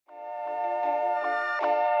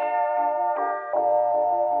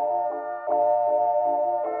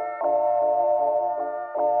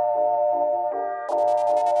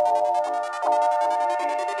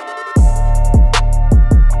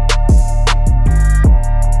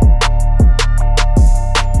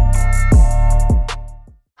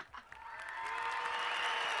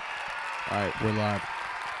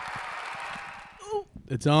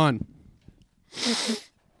It's on.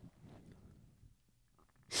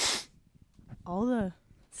 All the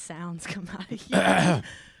sounds come out of you.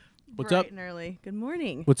 What's bright up? and early. Good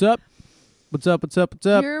morning. What's up? What's up? What's up? What's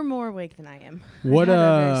up? You're more awake than I am. What I had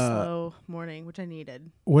a very slow morning, which I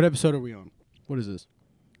needed. What episode are we on? What is this?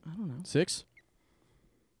 I don't know. 6?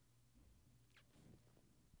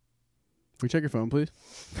 Can we check your phone, please?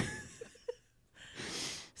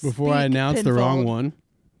 Before I Speak, announce the wrong Pinfold.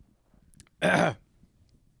 one.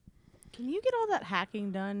 Can you get all that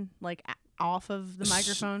hacking done, like off of the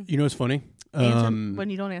microphone? You know what's funny? When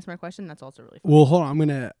you don't answer my question, that's also really funny. Well, hold on. I'm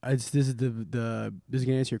gonna. This is this is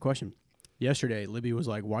gonna answer your question. Yesterday, Libby was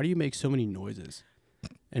like, "Why do you make so many noises?"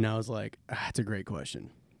 And I was like, "That's a great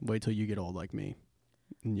question. Wait till you get old like me,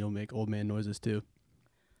 and you'll make old man noises too."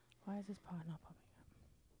 Why is this pod not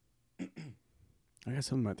popping up? I got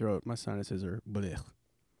something in my throat. My sinuses are blech.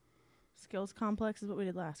 Skills complex is what we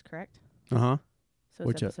did last, correct? Uh huh. So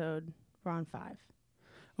Which it's episode, we're on 5.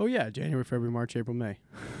 Oh yeah, January, February, March, April, May.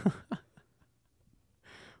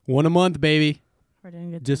 One a month, baby. We're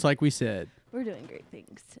doing good. Just things. like we said. We're doing great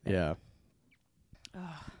things today. Yeah. Ugh.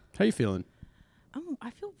 How you feeling? I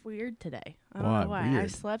feel weird today. I don't Why? know why. I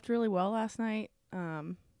Weird? slept really well last night.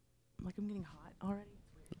 I'm getting hot already.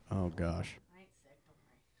 Oh gosh. I ain't sick.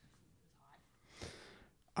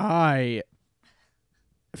 Don't worry.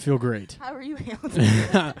 I feel great. How are you handling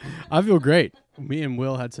it? I feel great. Me and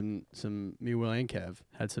Will had some me, Will, and Kev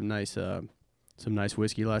had some nice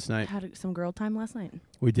whiskey last night. Had some girl time last night.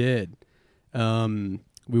 We did.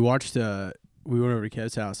 We watched. We went over to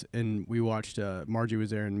Kev's house and we watched. Margie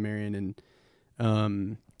was there and Marion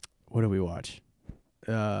and what did we watch?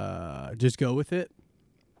 Just Go With It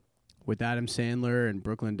with Adam Sandler and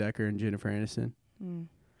Brooklyn Decker and Jennifer Aniston,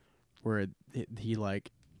 where he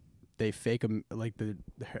like they fake him like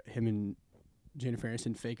him and Jennifer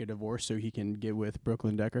Aniston fake a divorce so he can get with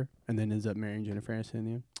Brooklyn Decker and then ends up marrying Jennifer Aniston in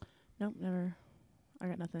the end. Nope, never. I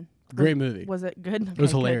got nothing. Great movie. Was it good? It was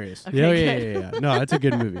hilarious. Okay, Yeah. No, it's a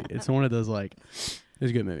good movie. It's one of those like, it's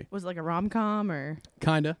a good movie. Was it like a rom-com or?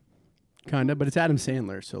 Kinda, but it's Adam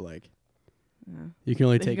Sandler, so like Yeah. you can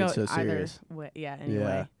only They take could it so go either serious. way. Yeah,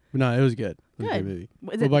 anyway. But no, it was good. It was a Good. good movie.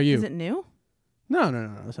 What about you? Is it new? No,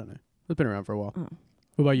 it's not new. It's been around for a while. Oh.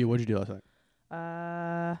 What about you? What'd you do last night?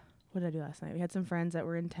 What did I do last night? We had some friends that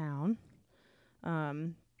were in town.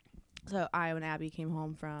 So I and Abby came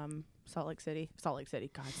home from Salt Lake City,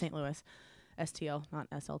 God, St. Louis, STL, not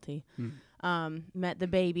SLT. Met the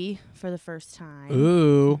baby for the first time.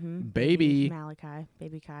 Ooh, Mhm. baby. Malachi,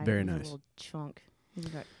 baby Kai. Very He's a nice. little chunk. He's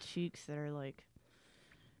got cheeks that are like,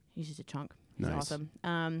 he's just a chunk. He's Nice.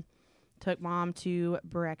 awesome. Took mom to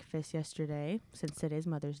breakfast yesterday since today's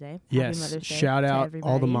Mother's Day. Happy Yes. Mother's Day Shout to out all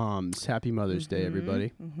the everybody. moms. Happy Mother's Day,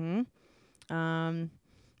 everybody.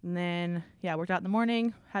 And then, worked out in the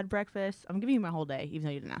morning, had breakfast. I'm giving you my whole day, even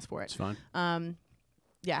though you didn't ask for It's it. fine. Had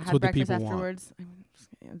what the breakfast people want. afterwards.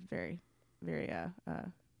 Very, very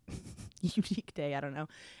unique day. I don't know.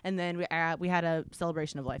 And then we had a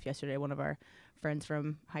celebration of life yesterday. One of our friends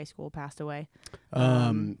from high school passed away.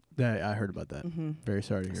 That I heard about that. Mm-hmm. Very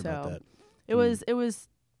sorry to hear about that. It was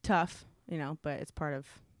tough, but it's part of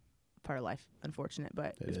life. Unfortunate,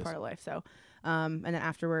 but It it's is. part of life. So, and then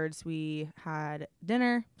afterwards we had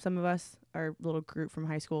dinner. Some of us, our little group from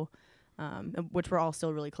high school, which we're all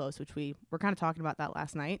still really close. Which we were kind of talking about that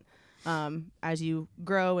last night. As you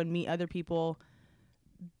grow and meet other people,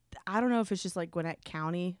 I don't know if it's just like Gwinnett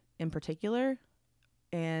County in particular,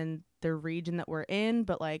 and the region that we're in,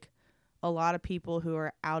 but like a lot of people who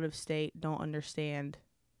are out of state don't understand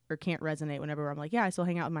or can't resonate whenever I'm like, yeah, I still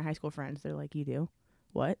hang out with my high school friends. They're like, you do?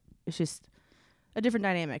 What? It's just a different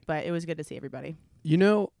dynamic, but it was good to see everybody. You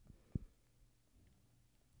know,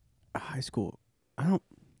 high school. I feel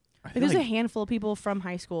There's a like, handful of people from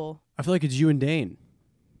high school. I feel like it's you and Dane.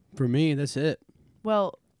 For me, that's it.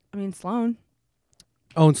 Well, I mean, Sloan.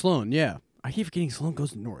 Oh, and Sloan, yeah. I keep forgetting Sloan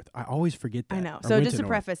goes north. I always forget that. I know. Or So went just to north.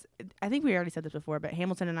 preface, I think we already said this before, but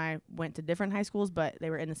Hamilton and I went to different high schools, but they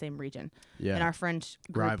were in the same region. Yeah. And our friends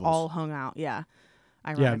group Rivals. all hung out. Yeah.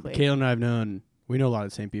 Yeah, Ironically. Kayla and I have known, we know a lot of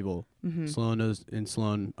the same people. Mm-hmm. Sloan knows, and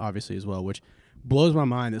Sloan obviously as well, which blows my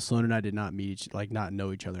mind that Sloan and I did not not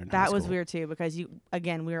know each other in high That school. was weird too, because we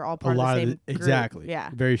were all A part of lot the of same group. exactly. Yeah.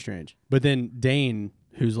 Very strange. But then Dane,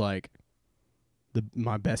 who's like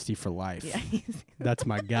my bestie for life. Yeah. That's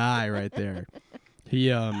my guy right there.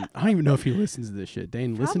 He I don't even know if he listens to this shit.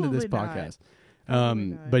 Dane, listen to this Probably not. podcast. Probably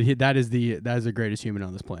not. But that is the greatest human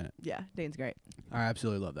on this planet. Yeah. Dane's great. I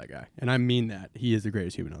absolutely love that guy. And I mean that. He is the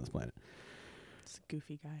greatest human on this planet. It's a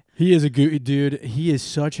goofy guy. He is a goof, dude. He is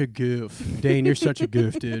such a goof. Dane, you're such a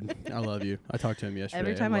goof, dude. I love you. I talked to him yesterday.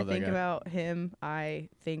 Every time I love that think guy. about him, I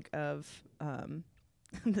think of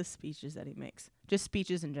the speeches that he makes. Just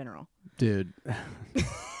speeches in general. Dude.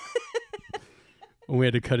 When we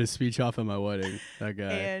had to cut his speech off at my wedding, that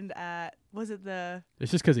guy. And was it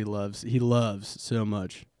It's just because he loves so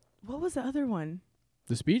much. what was the other one?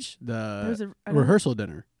 The speech? There was The I don't- rehearsal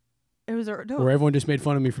dinner. It was a no. Where everyone just made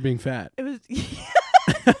fun of me for being fat. It was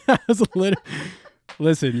I was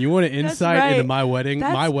Listen, you want an That's insight into right. my wedding?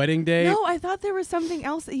 My That's- wedding day? no. I thought there was something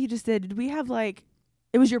else that he just did. Did we have like?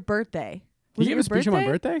 It was your birthday. Was He it gave a your speech on my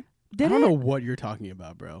birthday? Did I don't it? know what you're talking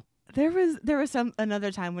about, bro. There was some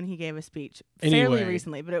another time when he gave a speech fairly Anyway,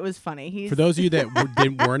 recently, but it was funny. He's For those of you that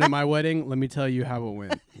weren't at my wedding, let me tell you how it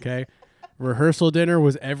went. Okay, rehearsal dinner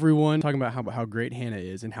was everyone talking about how great Hannah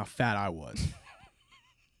is and how fat I was.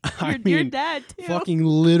 I your mean, dad too. fucking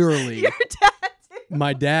literally, Your dad too.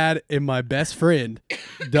 my dad and my best friend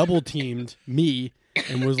double teamed me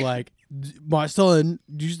and was like, "My son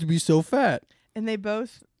used to be so fat." And they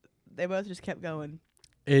both just kept going.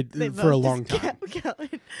 For They a both long just time. kept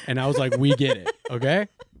going. And I was like, we get it, okay?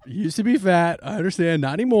 You used to be fat. I understand.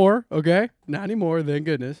 Not anymore, okay? Not anymore, thank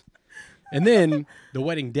goodness. And then the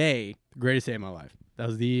wedding day, the greatest day of my life. That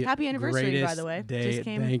was the Happy anniversary, by greatest the way. Day. Just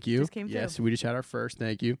came- Thank you. just came yes, through. we just had our first.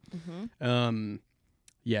 Thank you. Mm-hmm.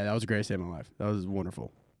 Yeah, that was the greatest day of my life. That was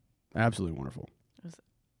wonderful. Absolutely wonderful.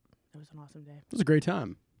 It was an awesome day. It was a great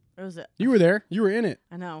time. It was. You were there. You were in it.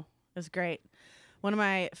 I know. It was great. One of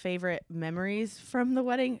my favorite memories from the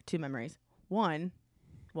wedding, 2 memories. One,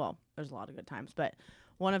 well, there's a lot of good times, but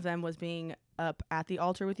one of them was being up at the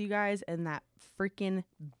altar with you guys and that freaking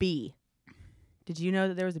bee. Did you know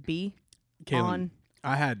that there was a bee Caitlin, on?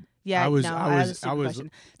 I had. Yeah, I was. no, I that was. a stupid I was. question.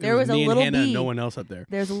 it There was a me little and Hannah, bee. No one else up there.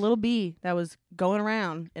 There's a little bee that was going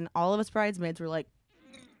around, and all of us bridesmaids were like,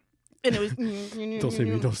 and it was. Don't see me. Don't see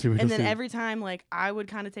me. And don't then see me. every time, like, I would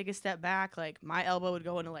kind of take a step back, like, my elbow would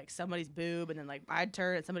go into, like, somebody's boob, and then, like, I'd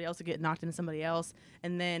turn, and somebody else would get knocked into somebody else.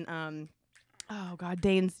 And then, oh, God,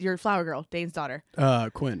 your flower girl, Dane's daughter,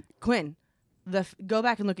 Quinn. Quinn, go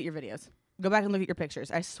back and look at your videos. Go back and look at your pictures.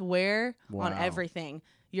 I swear on Wow. everything,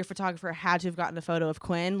 your photographer had to have gotten a photo of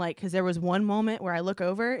Quinn, like, because there was one moment where I look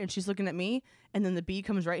over, and she's looking at me, and then the bee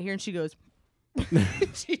comes right here, and she goes,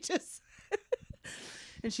 she just...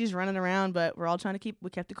 And she's running around, but we're all trying to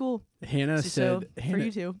we kept it cool. Hannah So said. for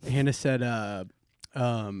you two. Hannah said.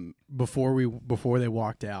 Before they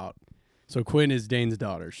walked out. So Quinn is Dane's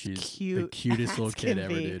daughter. She's the Cute cutest little as kid can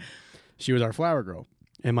ever, be. dude. She was our flower girl,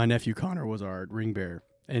 and my nephew Connor was our ring bearer.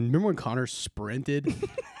 And remember when Connor sprinted?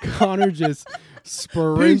 Connor just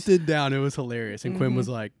sprinted down. It was hilarious. And Quinn was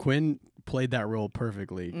like, Quinn played that role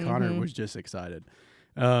perfectly. Connor was just excited.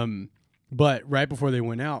 But right before they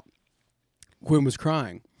went out, Quinn was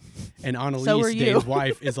crying. And Annalise, So were you. Dane's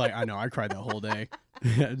wife, is like, I know, I cried that whole day.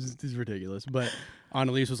 It's ridiculous. But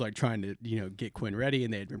Annalise was like trying to, get Quinn ready,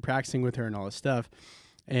 and they had been practicing with her and all this stuff.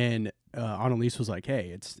 And Annalise was like,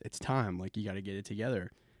 hey, it's time. Like, you got to get it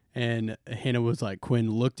together. And Hannah was like,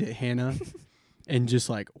 Quinn looked at Hannah and just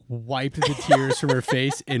like wiped the tears from her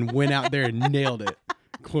face and went out there and nailed it.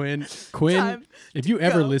 Quinn, Time if you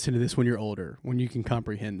ever go. listen to this when you're older, when you can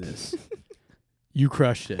comprehend this, you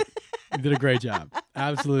crushed it. You did a great job.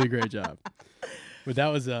 Absolutely great job. But that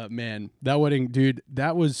was man, that wedding, dude,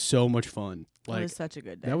 that was so much fun. It Like was such a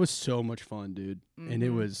good day. that was so much fun, dude. And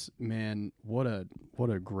it Mhm. was, man, what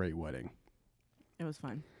a great wedding. It was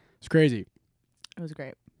fun. It's crazy. It was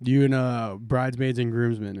great. You and bridesmaids and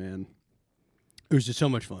groomsmen, man. It was just so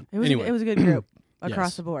much fun. It was Anyway, it was a good group across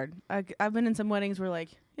Yes. the board. I've been in some weddings where, like,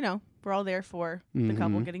 we're all there for the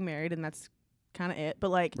couple Mhm. getting married, and that's kind of it. But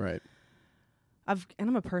like, right.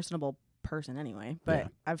 I'm a personable person anyway, but Yeah.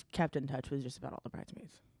 I've kept in touch with just about all the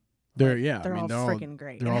bridesmaids. They're Like, they're I mean, all freaking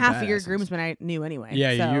great. they're And all half of your badasses. groomsmen I knew anyway.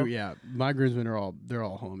 Yeah, so my groomsmen are all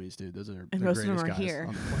homies, dude. Those are the most of them greatest are guys here.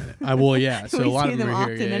 on the planet. I will, yeah. So we a lot see of them are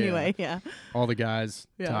often here. Yeah, anyway. Yeah. All the guys,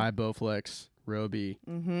 Yeah. Ty, Bowflex, Roby,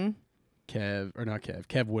 Mm-hmm. Kev, or not Kev.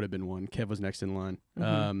 Kev would have been one. Kev was next in line.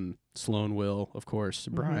 Mhm. Sloan, Will, of course.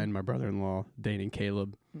 Brian, my brother-in-law. Dane and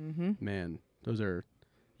Caleb. Mm-hmm. Man, those are.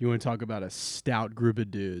 You want to talk about a stout group of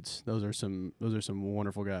dudes? Those are some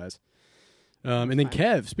wonderful guys. And then Fun.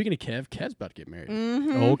 Kev. Speaking of Kev, Kev's about to get married.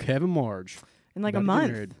 Mm-hmm. Oh, Kev and Marge. in like a about to get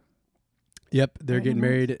month. married. Yep, they're Right, getting a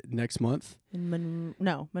month. married next month. In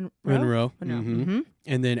Monroe. Monroe. Monroe. Mhm. Mm-hmm.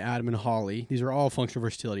 And then Adam and Holly. These are all functional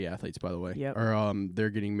versatility athletes, by the way. Yep. Are they're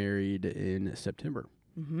getting married in September.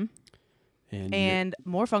 Mm-hmm. And, And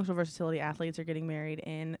more functional versatility athletes are getting married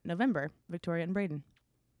in November. Victoria and Braden.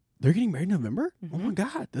 they're getting married in November? Oh my Mhm.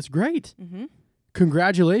 God, that's great. Mm-hmm.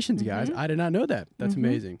 Congratulations, guys. Mhm. I did not know that. That's Mhm.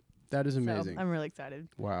 amazing. That is So amazing. I'm really excited.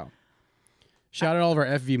 Wow. Shout out all of our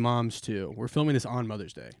FV moms, too. We're filming this on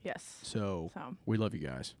Mother's Day. Yes. So So we love you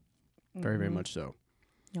guys. Very, very mhm. much so.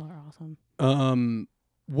 Y'all are awesome.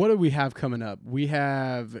 What do we have coming up? We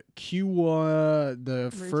have the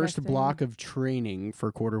first Retesting. block of training for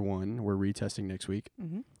quarter 1. We're retesting next week.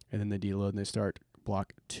 Mhm. And then they deload and they start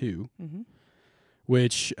block 2, Mhm.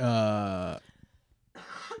 which we're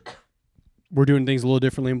doing things a little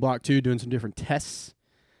differently in block 2, doing some different tests.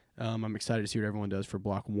 I'm excited to see what everyone does for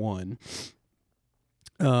block 1.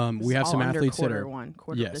 We have some athletes that are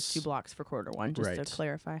quarter. Yes. There's 2 blocks for quarter 1, just Right. to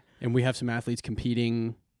clarify. and we have some athletes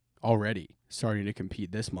competing already, starting to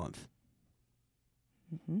compete this month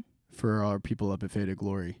Mhm. for our people up at Faded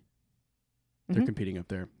Glory. They're Mhm. competing up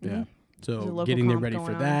there. Mhm. Yeah. There's a So local getting them comp ready for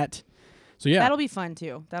going on. that. So yeah. That'll be fun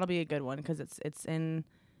too. That'll be a good one because it's in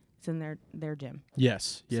their gym.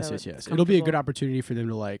 Yes. So Yes. it's It'll be a good comfortable. opportunity for them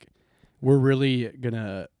to we're really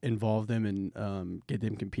gonna involve them and get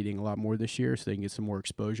them competing a lot more this year, so they can get some more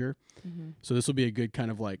exposure. Mhm. So this will be a good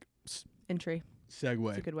kind of Entry. It's a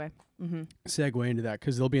segue good way. segue into that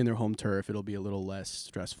because they'll be in their home turf. It'll be a little less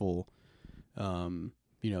stressful,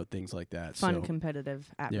 things like that. Fun, So,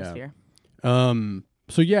 competitive atmosphere.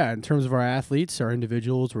 so yeah, in terms of our athletes, our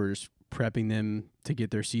individuals, we're just prepping them to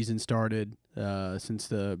get their season started.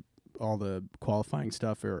 Since all the qualifying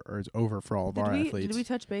stuff is over for all of our athletes. Did we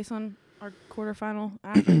touch base on our quarterfinal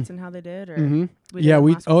athletes and how they did? Or Mhm. we did Yeah, on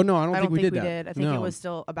we. last Oh no, I I don't don't think we did that. did. I think no. it was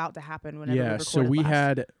still about to happen whenever we Yeah, recorded so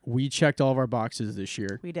last. we checked all of our boxes this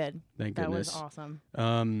year. We did. Thank That goodness. was awesome.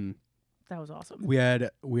 That was awesome. We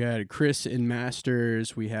had Chris in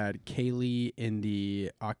Masters. We had Kaylee in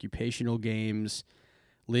the occupational games.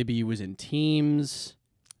 Libby was in teams.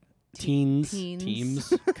 Teens.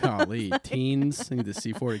 Golly, teens. I need the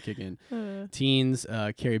C4 to kick in. Teens.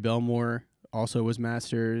 Carrie Belmore also was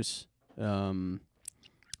Masters.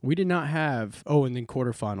 We did not have. Oh, and then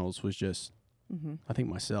quarterfinals was just. Mhm. I think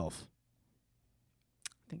myself.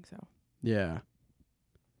 I think so. Yeah.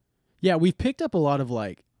 Yeah, we've picked up a lot of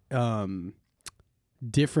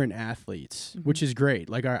different athletes, Mhm. which is great.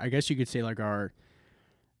 I guess you could say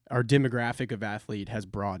our demographic of athlete has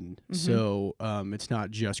broadened. Mhm. So it's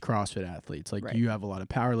not just CrossFit athletes. Right. You have a lot of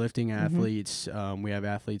powerlifting Mhm. athletes. We have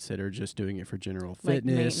athletes that are just doing it for general Like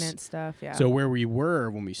fitness. maintenance stuff. Yeah. So where we were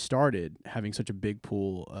when we started, having such a big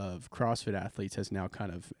pool of CrossFit athletes has now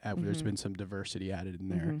kind of there's Mhm. been some diversity added in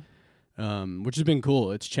there. Mhm. Which has been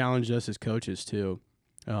cool. It's challenged us as coaches too,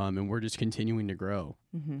 and we're just continuing to grow,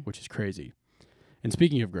 Mhm. which is crazy. And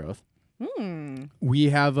speaking of growth, Mm. we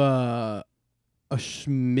have a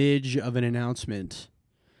smidge of an announcement.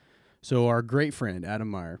 So our great friend Adam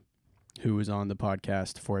Meyer, who was on the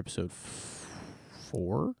podcast for episode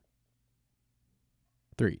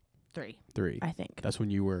 3, 3, I think. That's when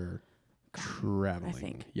you were traveling. I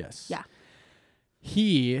think. Yes. Yeah.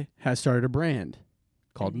 He has started a brand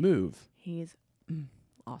called And Move. He's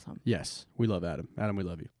awesome. Yes, we love Adam. Adam, we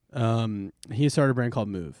love you. He started a brand called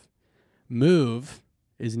Move. Move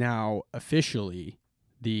is now officially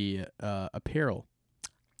the apparel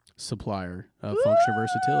supplier of Function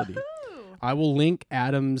Versatility. I will link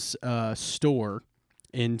Adam's store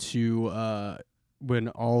into when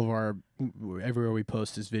all of everywhere we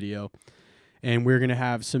post this video, and we're gonna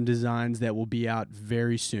have some designs that will be out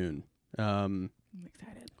very soon. I'm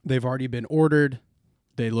excited. They've already been ordered.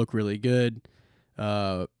 They look really good.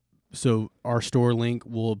 So our store link,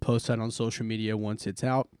 we'll post that on social media once it's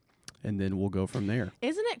out, and then we'll go from there.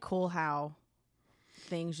 Isn't it cool how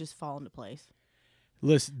things just fall into place?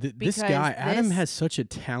 Listen, this Because guy, Adam, this- has such a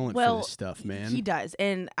talent for this stuff, man. He does.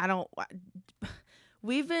 And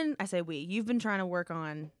you've been trying to work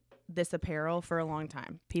on this apparel for a long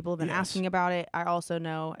time. People have been Yes. asking about it. I also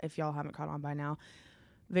know, if y'all haven't caught on by now,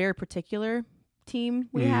 very particular team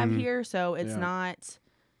we have Mhm. here. So it's Yeah. not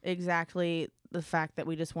exactly the fact that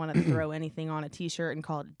we just want to throw anything on a t-shirt and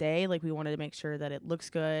call it a day. Like, we wanted to make sure that it looks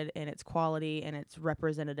good and it's quality and it's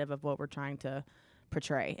representative of what we're trying to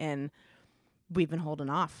portray. And we've been holding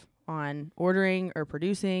off on ordering or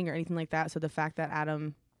producing or anything like that. So the fact that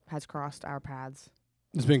Adam has crossed our paths,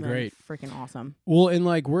 It's been great. freaking awesome. Well, and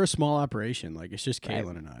we're a small operation. It's just Right.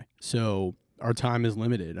 Kaylin and I. So our time is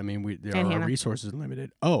limited. I mean, our Hannah. resources are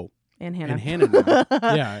limited. Oh, And Hannah. and Hannah now.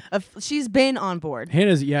 Yeah. She's been on board.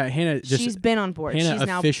 Hannah just She's been on board. Hannah She's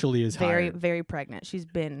now officially is very, hired. very pregnant. She's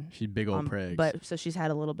been She's big old pregs. but so she's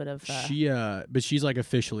had a little bit of but she's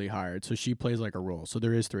officially hired, so she plays a role. So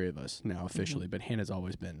there is 3 of us now officially, but Hannah's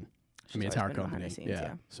always been. It's our company.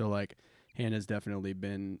 Yeah. So Hannah's definitely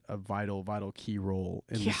been a vital key role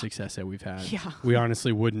in the Yeah. success that we've had. Yeah. We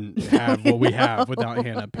honestly wouldn't have what we have without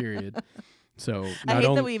Hannah. Period. So I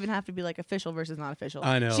hate that we even have to be like official versus not official.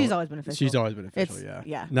 I know. She's always been official. She's always been official,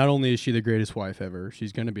 Yeah. Not only is she the greatest wife ever,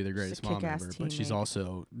 she's going to be the greatest mom kick-ass ever, but she's teammate.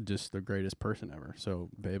 also just the greatest person ever. So,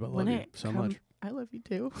 babe, I love When you it so come- much. I love you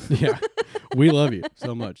too. Yeah. We love you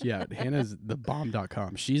so much. Yeah. Hannah's the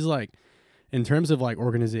bomb.com. She's like, in terms of like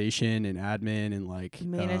organization and admin and like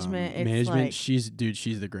Management, it's management, like- she's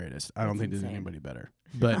the greatest. I don't It's think there's insane. anybody better.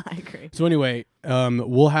 But I agree. so anyway,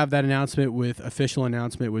 we'll have that official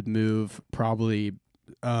announcement with Move probably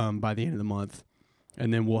by the end of the month,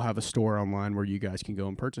 and then we'll have a store online where you guys can go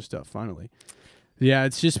and purchase stuff. Finally, yeah,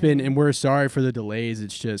 it's just been, and we're sorry for the delays.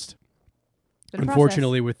 It's just Been a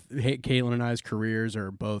unfortunately with Caitlin and I's careers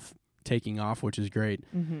are both taking off, which is great.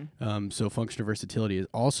 Mm-hmm. So functional versatility is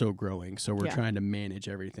also growing. So we're Yeah. trying to manage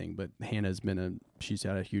everything. But Hannah's she's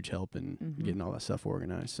had a huge help in Mhm. getting all that stuff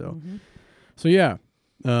organized. So. Mm-hmm. So yeah,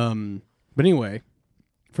 but anyway,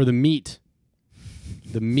 for the meat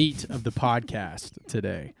of the podcast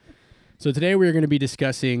today. So today we're going to be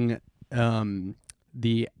discussing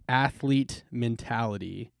the athlete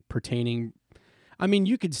mentality pertaining, I mean,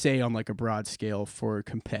 you could say on like a broad scale for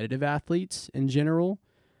competitive athletes in general,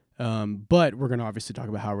 but we're going to obviously talk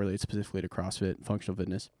about how it relates specifically to CrossFit, functional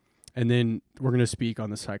fitness, and then we're going to speak on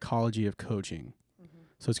the psychology of coaching. Mm-hmm.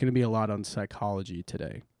 So it's going to be a lot on psychology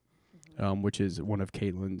today. Which is one of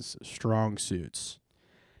Caitlin's strong suits.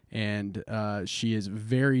 And she is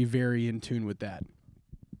very, very in tune with that.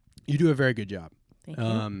 You do a very good job. Thank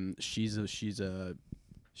you. She's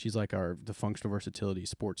like the functional versatility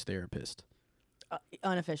sports therapist.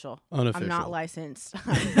 Unofficial. Unofficial. I'm not licensed.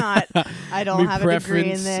 I'm not. I don't have a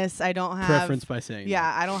degree in this. I don't have preference by saying Yeah,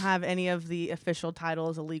 that. I don't have any of the official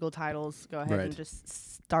titles, illegal titles. Go ahead Right. and just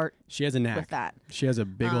start She has a knack. with that. She has a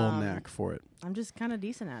big old knack for it. I'm just kind of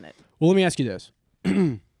decent at it. Well, let me ask you this.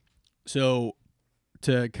 So,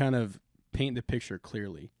 to kind of paint the picture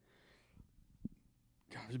clearly.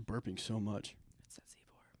 God, I was burping so much. It's that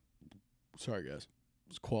C4. Sorry, guys.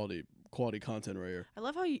 It's quality content right here. I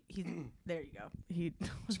love how he. There you go. He was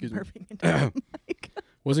Excuse me. burping into the mic.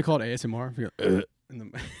 Was it called ASMR? You go, in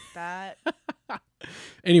the That.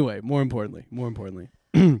 Anyway, more importantly.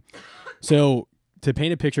 So, to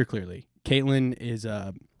paint a picture clearly, Caitlin is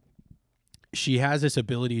she has this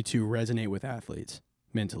ability to resonate with athletes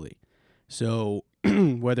mentally. So,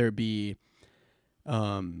 whether it be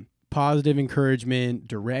positive encouragement,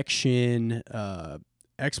 direction,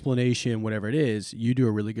 explanation, whatever it is, you do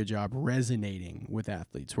a really good job resonating with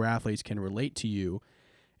athletes, where athletes can relate to you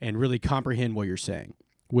and really comprehend what you're saying,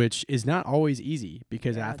 which is not always easy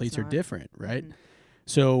because Yeah, it's athletes are not. different, right? Mhm.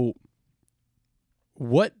 So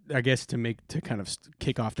what, I guess to kind of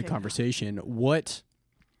kick off the Kick off. conversation, what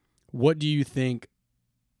do you think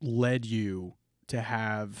led you to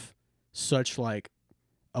have such like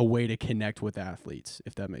a way to connect with athletes,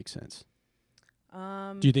 if that makes sense?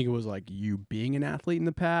 Do you think it was like you being an athlete in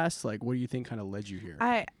the past? Like, what do you think kind of led you here?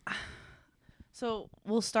 So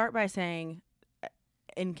we'll start by saying,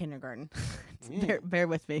 in kindergarten, bear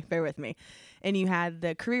with me, and you had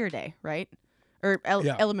the career day, right? Or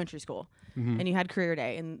Yeah. elementary school, Mhm. and you had career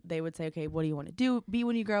day, and they would say, okay, what do you want to be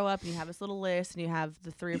when you grow up? And you have this little list, and you have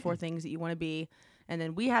the 3 or 4 things that you want to be. And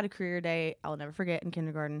then we had a career day, I'll never forget, in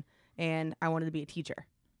kindergarten, and I wanted to be a teacher.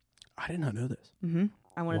 I did not know this. Mm-hmm.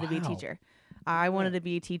 I wanted to be a Wow. teacher. I wanted to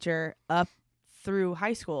be a teacher up through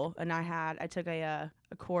high school, and I took a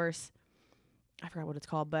course. I forgot what it's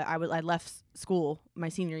called, but I left school my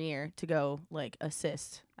senior year to go like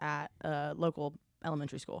assist at a local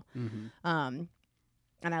elementary school. Mm-hmm.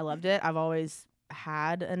 And I loved it. I've always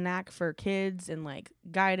had a knack for kids and like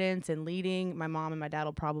guidance and leading. My mom and my dad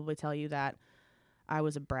will probably tell you that I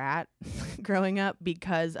was a brat growing up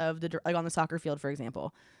because of like on the soccer field, for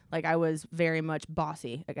example. Like I was very much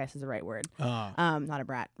bossy, I guess is the right word. Not a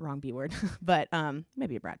brat, wrong B word, but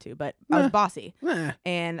maybe a brat too, but I was bossy.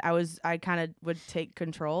 And I kind of would take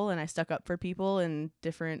control, and I stuck up for people in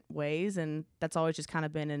different ways, and that's always just kind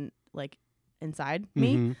of been inside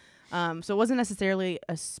me. Mhm. So it wasn't necessarily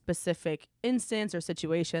a specific instance or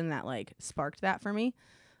situation that like sparked that for me.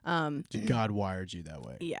 God wired you that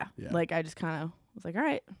way. Yeah. Yeah. Like I just kind of was like, all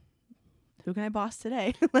right, who can I boss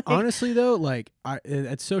today? Like, Honestly, though, like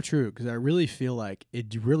it's so true because I really feel like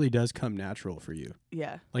it really does come natural for you.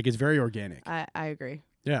 yeah, Like it's very organic. I agree.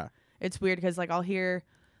 Yeah. It's weird because like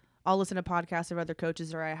I'll listen to podcasts of other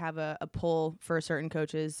coaches, or I have a poll for certain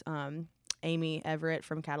coaches. Amy Everett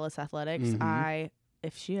from Catalyst Athletics. Mhm.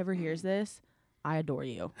 If she ever hears this, I adore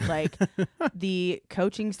you. Like the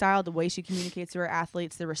coaching style, the way she communicates to her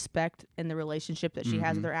athletes, the respect and the relationship that she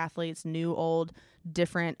has with her athletes, new, old,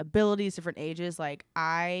 different abilities, different ages. Like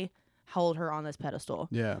I hold her on this pedestal.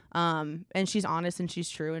 Yeah. And she's honest and she's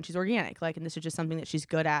true and she's organic. Like, and this is just something that she's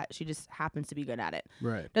good at. She just happens to be good at it.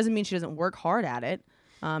 Right. Doesn't mean she doesn't work hard at it,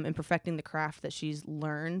 in perfecting the craft that she's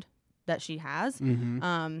learned that she has.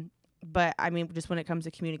 Mm-hmm. But I mean, just when it comes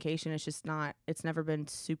to communication, it's never been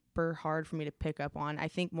super hard for me to pick up on. I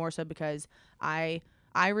think more so because I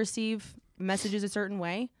receive messages a certain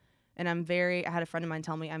way. And I had a friend of mine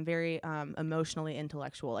tell me I'm very emotionally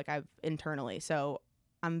intellectual, like internally. So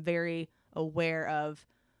I'm very aware of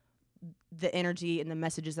the energy and the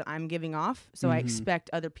messages that I'm giving off. So I expect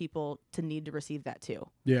other people to need to receive that too.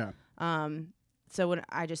 Yeah. So when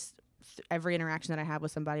every interaction that I have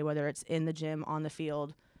with somebody, whether it's in the gym, on the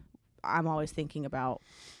field, I'm always thinking about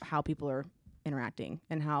how people are interacting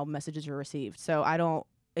and how messages are received. So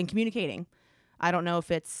in communicating, I don't know if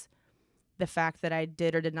it's the fact that I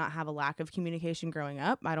did or did not have a lack of communication growing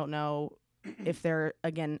up. I don't know if there,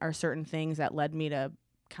 again, are certain things that led me to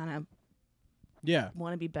kind of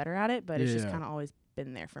want to be better at it, but it's just kind of always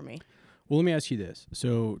been there for me. Well, let me ask you this.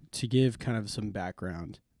 So to give kind of some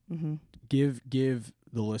background, give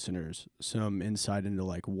the listeners some insight into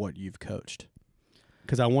like what you've coached.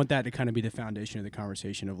 Because I want that to kind of be the foundation of the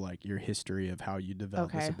conversation of like your history of how you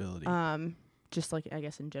develop this ability. Just like, I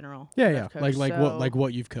guess, in general. Yeah. Like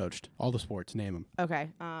what you've coached. All the sports, name them. Okay.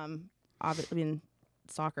 Obviously, in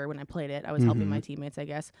soccer, when I played it, I was helping my teammates, I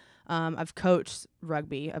guess. I've coached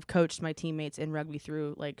rugby. I've coached my teammates in rugby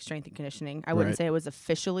through like strength and conditioning. I wouldn't say it was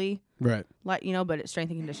officially but it's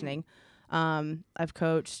strength and conditioning. I've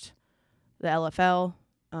coached the LFL.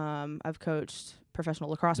 I've coached professional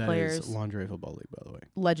lacrosse players. That is Lingerie Football League, by the way.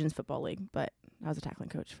 Legends Football League, but I was a tackling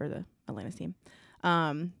coach for the Atlantis team.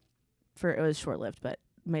 It was short-lived, but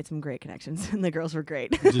made some great connections, and the girls were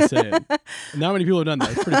great. Just saying. Not many people have done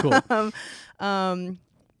that. It's pretty cool.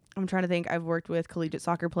 I'm trying to think. I've worked with collegiate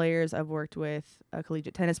soccer players. I've worked with a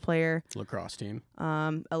collegiate tennis player. Lacrosse team.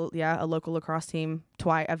 A local lacrosse team.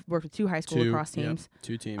 I've worked with two high school lacrosse teams. Yep,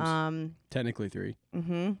 2 teams. Technically 3.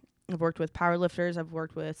 I've worked with power lifters. I've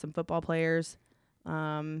worked with some football players.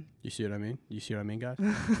 You see what I mean? You see what I mean, guys?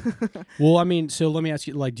 Well, I mean, so let me ask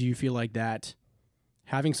you, like, do you feel like that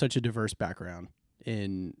having such a diverse background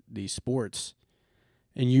in these sports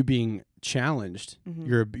and you being challenged,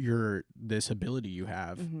 your this ability you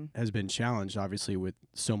have has been challenged, obviously, with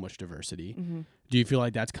so much diversity. Do you feel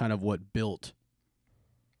like that's kind of what built?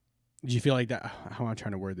 Do you feel like that? How am I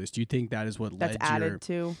trying to word this? Do you think that is what that's added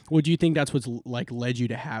to? Well, do you think that's what's like led you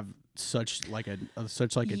to have such like a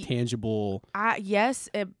tangible? Yes.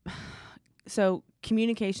 So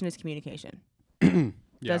communication is communication.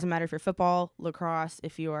 Doesn't matter if you're football, lacrosse,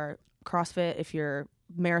 if you are CrossFit, if you're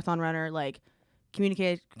marathon runner, like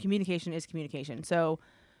communication is communication. So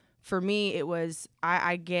for me, it was,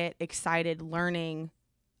 I get excited learning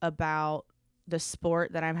about the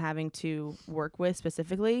sport that I'm having to work with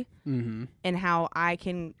specifically and how I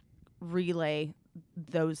can relay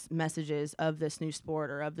those messages of this new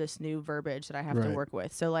sport or of this new verbiage that I have to work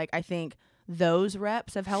with. So like, I think those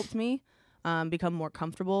reps have helped me become more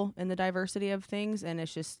comfortable in the diversity of things, and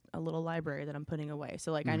it's just a little library that I'm putting away.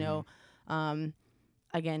 So like I know,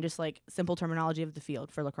 again, just like simple terminology of the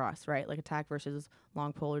field for lacrosse, right? Like attack versus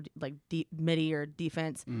long pull or like deep midi or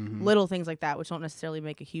defense, little things like that, which don't necessarily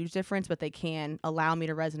make a huge difference, but they can allow me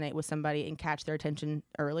to resonate with somebody and catch their attention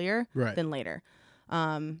earlier than later.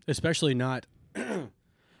 Especially not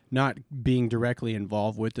being directly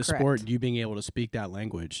involved with the sport, you being able to speak that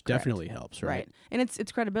language definitely helps, right? And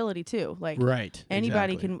it's credibility too. Like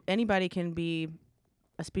anybody can be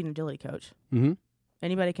a speed and agility coach.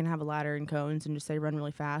 Anybody can have a ladder and cones and just say run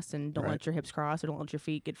really fast and don't let your hips cross or don't let your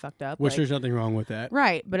feet get fucked up. Which there's nothing wrong with that.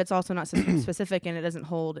 Right, but it's also not specific and it doesn't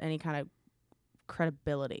hold any kind of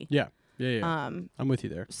credibility. Yeah. I'm with you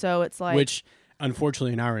there. So it's like, which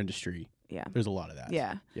unfortunately in our industry, there's a lot of that.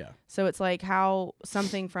 Yeah. So it's like how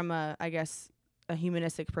something from a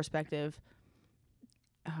humanistic perspective,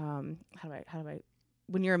 how do I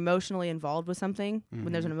when you're emotionally involved with something,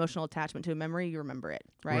 when there's an emotional attachment to a memory, you remember it,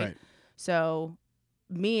 right? So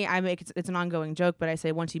me, I make it's an ongoing joke, but I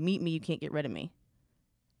say once you meet me, you can't get rid of me,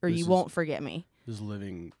 or you won't forget me. This is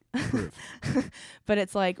living proof. But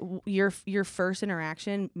it's like your first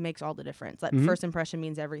interaction makes all the difference. Like first impression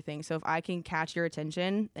means everything. So if I can catch your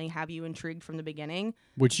attention and have you intrigued from the beginning,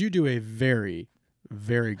 which you do a very,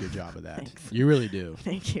 very good job of that. Thanks. You really do.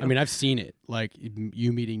 Thank you. I mean, I've seen it. Like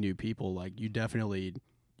you meeting new people. Like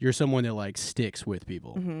you're someone that like sticks with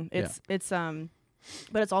people. But it's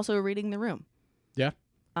also reading the room. Yeah.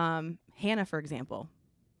 Hannah, for example,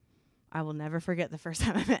 I will never forget the first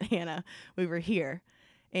time I met Hannah. We were here,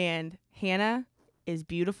 and Hannah is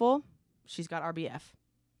beautiful. She's got RBF,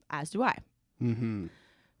 as do I.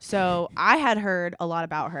 So I had heard a lot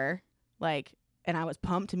about her, like, and I was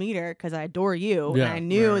pumped to meet her because I adore you. Yeah, and I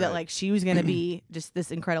knew right, that right. like she was going to be just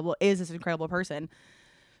this incredible person.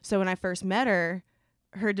 So when I first met her,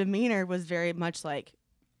 her demeanor was very much like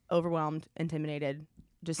overwhelmed, intimidated,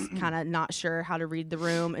 just kind of not sure how to read the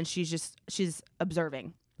room. And she's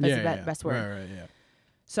observing. That's the best word. Right, yeah.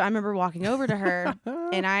 So I remember walking over to her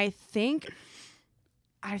and I think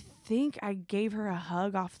I gave her a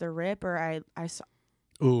hug off the rip, or I saw,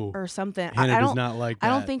 Ooh, or something. Hannah I does don't not like that. I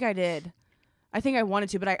don't think I did. I think I wanted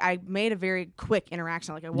to, but I made a very quick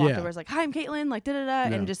interaction. Like I walked Yeah. over, I was like, "Hi, I'm Caitlin," like da da da,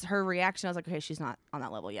 Yeah. and just her reaction, I was like, "Okay, she's not on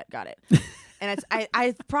that level yet. Got it." And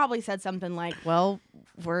I probably said something like, "Well,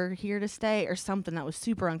 we're here to stay," or something that was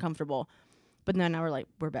super uncomfortable. But then now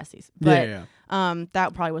we're besties. But yeah.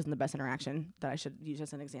 that probably wasn't the best interaction that I should use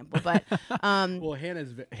as an example. But Well,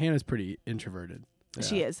 Hannah's pretty introverted. Yeah.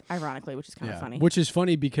 she is, ironically, which is kind of funny. Which is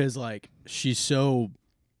funny because like she's so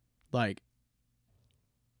like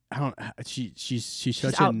I don't she's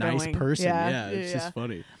such a nice outgoing. person. Yeah, It's yeah. just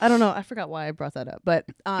funny. I don't know. I forgot why I brought that up. But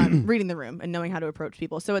reading the room and knowing how to approach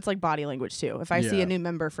people. So it's like body language too. If I see Yeah. a new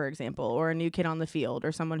member, for example, or a new kid on the field,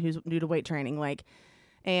 or someone who's new to weight training, like,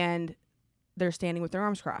 and they're standing with their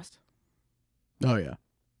arms crossed. Oh yeah.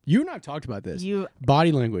 You and I have talked about this. You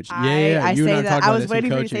Body language. I You say and I that. talked I about was this in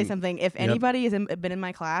waiting for you to say coaching. something. If anybody has been in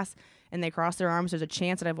my class and they cross their arms, there's a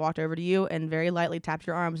chance that I've walked over to you and very lightly tapped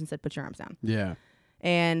your arms and said, "Put your arms down." Yeah.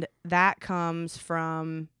 And that comes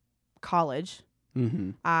from college.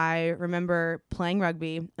 Mm-hmm. I remember playing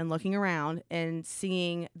rugby and looking around and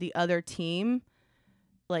seeing the other team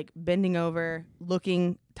like bending over,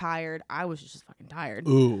 looking tired. I was just fucking tired.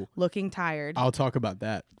 Ooh. Looking tired. I'll talk about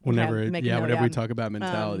that whenever make a note, whenever yeah. we talk about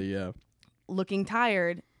mentality, yeah. Looking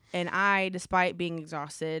tired, and I, despite being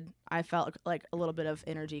exhausted, I felt like a little bit of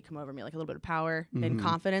energy come over me, like a little bit of power and Mhm.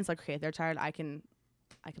 confidence. Like, okay, if they're tired, I can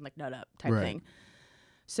like nut up type Right. thing.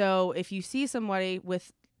 So if you see somebody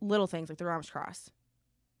with little things like their arms crossed,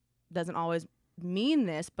 doesn't always mean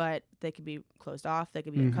this, but they could be closed off, they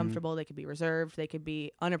could be Mhm. uncomfortable, they could be reserved, they could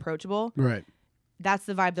be unapproachable. Right. That's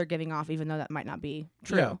the vibe they're giving off, even though that might not be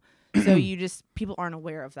true. Yeah. So people aren't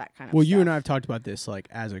aware of that kind of Well, stuff. you and I have talked about this, like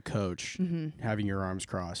as a coach, Mm-hmm. having your arms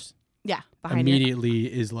crossed Yeah, behind your.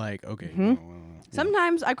 immediately is like, okay. Mhm. yeah.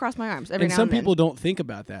 Sometimes I cross my arms every And now some and then. people don't think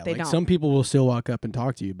about that. They Like don't. some people will still walk up and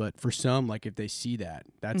talk to you, but for some, like if they see that,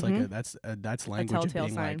 that's like Mhm. that's a language of telltale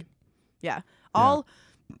being sign. like, Yeah. I'll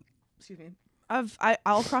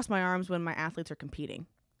cross my arms when my athletes are competing,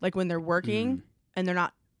 like when they're working Mm. and they're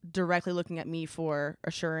not directly looking at me for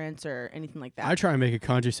assurance or anything like that. I try and make a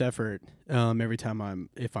conscious effort every time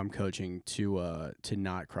if I'm coaching to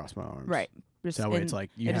not cross my arms. Right. Just That way, in- it's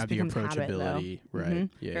like you it just have the becomes habit, though. approachability, right? Mhm.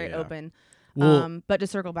 Yeah, very yeah. open. Well, But to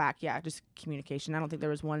circle back, yeah, just communication. I don't think there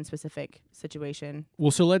was one specific situation.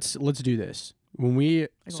 so let's do this. When on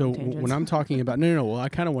tangents. when I'm talking about no, well, I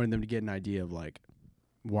kind of wanted them to get an idea of like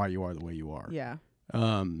why you are the way you are. Yeah.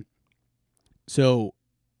 So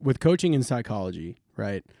with coaching and psychology,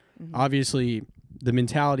 right? Mm-hmm. Obviously, the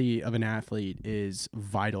mentality of an athlete is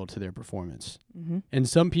vital to their performance. Mm-hmm. And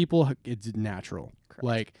some people, it's natural. Correct.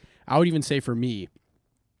 Like I would even say for me,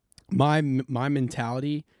 my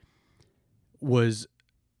mentality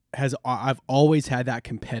I've always had that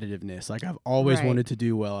competitiveness. Like I've always Right. wanted to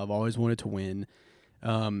do well. I've always wanted to win.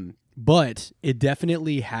 But it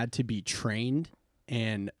definitely had to be trained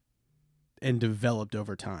and developed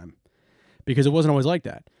over time, because it wasn't always like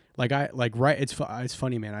that. It's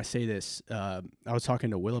funny, man. I say this. I was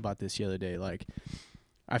talking to Will about this the other day. Like,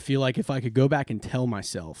 I feel like if I could go back and tell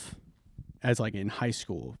myself, as like in high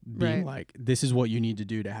school, being Right. like, this is what you need to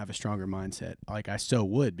do to have a stronger mindset. Like I so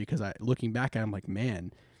would, because looking back at it, I'm like,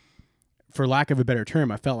 man, for lack of a better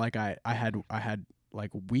term, I felt like I had like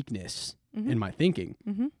weakness in my thinking.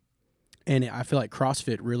 Mm-hmm. And I feel like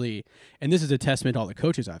CrossFit really, and this is a testament to all the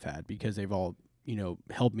coaches I've had, because they've all,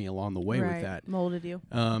 helped me along the way with that. Molded you.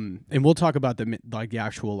 And we'll talk about the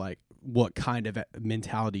actual, like, what kind of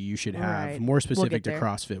mentality you should have, Right. more specific get to there.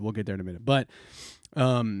 CrossFit. We'll get there in a minute. But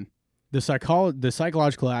the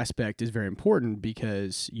psychological aspect is very important,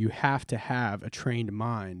 because you have to have a trained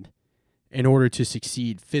mind in order to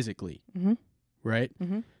succeed physically, Mm-hmm. right?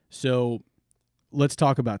 Mm-hmm. So let's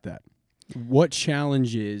talk about that. What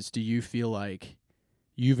challenges do you feel like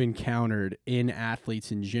you've encountered in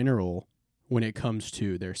athletes in general when it comes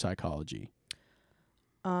to their psychology?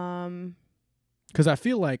 Because I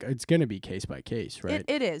feel like it's going to be case by case, right?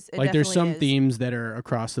 It is. It like there's some definitely is. themes that are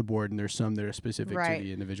across the board, and there's some that are specific Right. to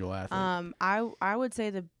the individual athlete. I would say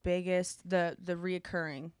the biggest, the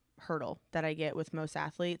reoccurring hurdle that I get with most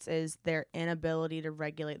athletes is their inability to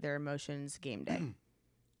regulate their emotions game day.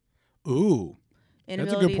 Ooh.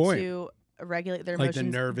 Inability point. to regulate their Like the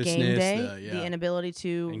emotions. nervousness, game day, the inability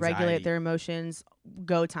to Anxiety. regulate their emotions.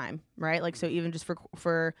 Go time, right? Like so, even just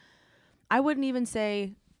for, I wouldn't even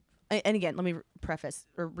say. And again, let me preface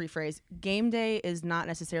or rephrase. Game day is not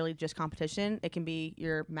necessarily just competition. It can be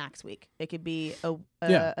your max week. It could be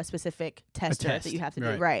a specific test that you have to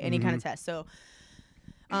do. Right. Any kind of test. So,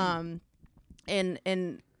 and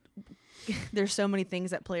there's so many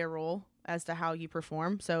things that play a role as to how you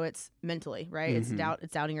perform. So it's mentally, right? It's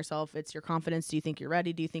doubting yourself. It's your confidence. Do you think you're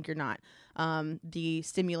ready? Do you think you're not? The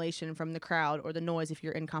stimulation from the crowd or the noise if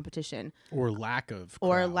you're in competition. Or lack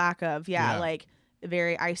of. Yeah. Like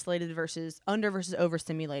very isolated versus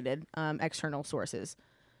overstimulated external sources.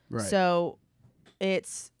 Right. So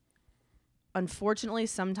it's unfortunately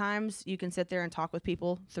sometimes you can sit there and talk with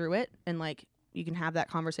people through it and like you can have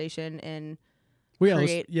that conversation and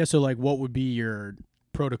create. So like what would be your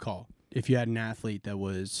protocol if you had an athlete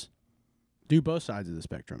that do both sides of the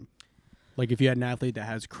spectrum? Like if you had an athlete that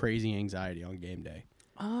has crazy anxiety on game day.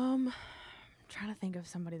 I'm trying to think of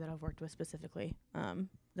somebody that I've worked with specifically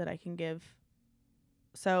that I can give.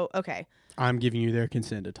 So, okay. I'm giving you their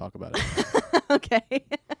consent to talk about it. Okay.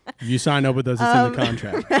 You signed up with us. It's in the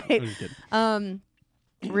contract. Right. I'm just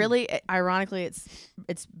kidding. Really, ironically,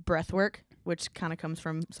 it's breath work, which kind of comes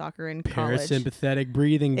from soccer in college. Parasympathetic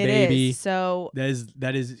breathing, It baby. is. So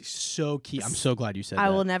that is so key. I'm so glad you said that. I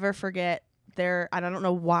will never forget I don't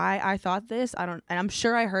know why I thought this. And I'm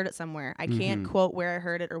sure I heard it somewhere. I can't quote where I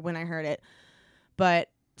heard it or when I heard it. But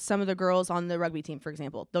some of the girls on the rugby team, for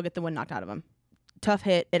example, they'll get the wind knocked out of them. Tough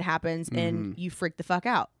hit, it happens, and you freak the fuck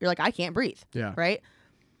out. You're like, I can't breathe. Yeah. Right?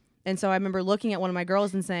 And so I remember looking at one of my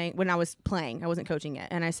girls and saying, when I was playing, I wasn't coaching yet,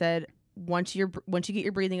 and I said, once you get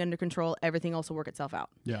your breathing under control, everything else will work itself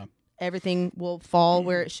out. Yeah. Everything will fall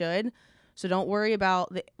where it should. So don't worry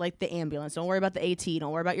about the ambulance. Don't worry about the AT.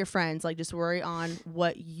 Don't worry about your friends. Like just worry on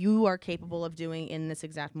what you are capable of doing in this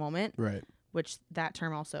exact moment. Right. Which that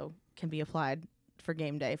term also can be applied for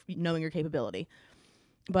game day, knowing your capability.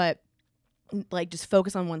 But like just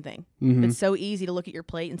focus on one thing. It's so easy to look at your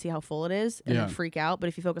plate and see how full it is and then freak out. But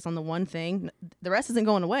if you focus on the one thing, the rest isn't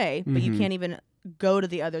going away, but you can't even go to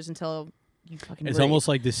the others until you fucking It's breathe. almost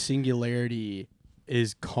like the singularity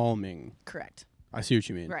is calming. Correct. I see what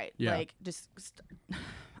you mean. Right. Yeah. Like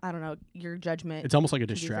I don't know, your judgment. It's almost like a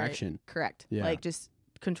can be distraction. Correct. Yeah. Like just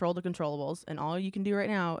control the controllables, and all you can do right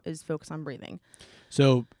now is focus on breathing.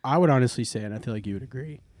 So I would honestly say, and I feel like you would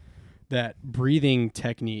agree, that breathing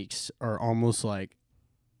techniques are almost like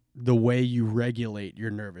the way you regulate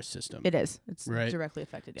your nervous system. It is. It's right? directly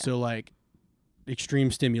affected. Yeah. So like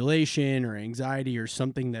extreme stimulation or anxiety or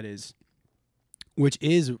something which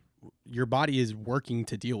is your body is working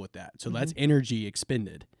to deal with that. So that's energy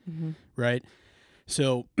expended, right?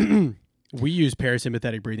 So we use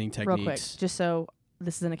parasympathetic breathing techniques. Real quick, just so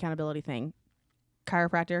this is an accountability thing.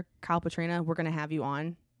 Chiropractor Kyle Petrina, we're going to have you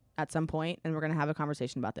on at some point, and we're going to have a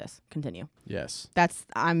conversation about this. Continue. Yes.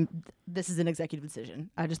 This is an executive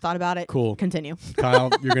decision. I just thought about it. Cool. Continue.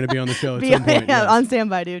 Kyle, you're going to be on the show at some point. Yeah, yes. on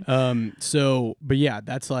standby, dude. But yeah,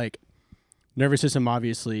 that's like nervous system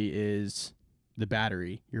obviously is the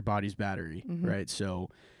battery, your body's battery, right? So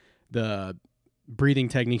the breathing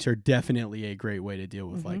techniques are definitely a great way to deal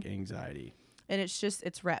with like anxiety. And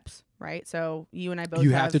it's reps, right? So you and I both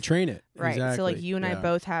have to train it. Right. Exactly. So like you and I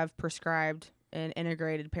both have prescribed and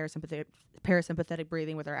integrated parasympathetic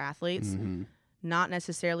breathing with our athletes. Not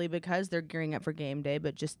necessarily because they're gearing up for game day,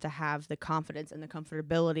 but just to have the confidence and the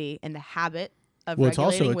comfortability and the habit of it's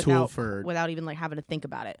regulating also a tool without even like having to think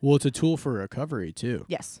about it. Well, it's a tool for recovery too.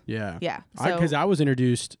 Yes. Yeah. Yeah. Because I was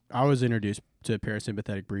introduced to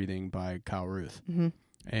parasympathetic breathing by Kyle Ruth,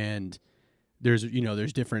 and there's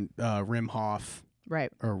different Wim Hof,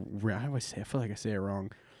 right? Or I always say, I feel like I say it wrong,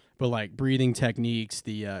 but like breathing techniques,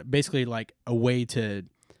 the basically like a way to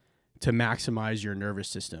maximize your nervous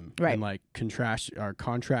system, right? And like contrast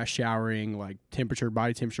showering, like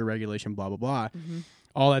body temperature regulation, blah blah blah.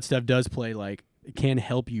 All that stuff does play like. It can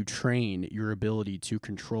help you train your ability to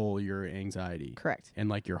control your anxiety. Correct. And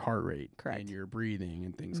like your heart rate. Correct. And your breathing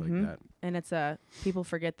and things like that. And it's people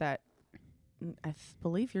forget that I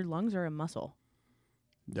believe your lungs are a muscle.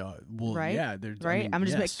 Well, right? Yeah. Right? I'm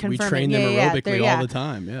just confirming. We train them aerobically all the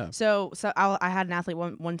time. Yeah. So I had an athlete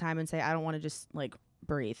one time and say, I don't want to just like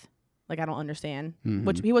breathe. Like I don't understand.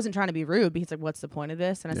 Which he wasn't trying to be rude, but he's like, what's the point of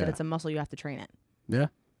this? And I said, it's a muscle. You have to train it. Yeah.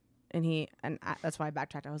 And that's why I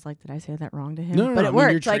backtracked. I was like, did I say that wrong to him? No, but it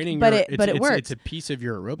worked. You're training but it worked. It's a piece of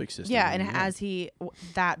your aerobic system. Yeah, and as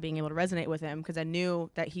that being able to resonate with him, because I knew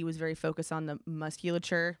that he was very focused on the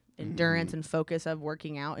musculature, endurance, and focus of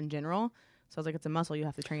working out in general. So I was like, it's a muscle, you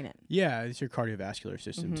have to train it. Yeah, it's your cardiovascular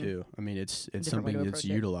system too. I mean, it's Different way something to that's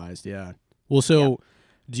approach it. utilized. Yeah. Well, so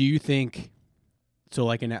do you think? So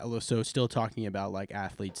like so still talking about like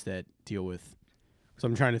athletes that deal with. So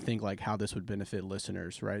I'm trying to think like how this would benefit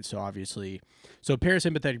listeners, right? So obviously, so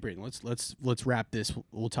parasympathetic breathing. Let's wrap this.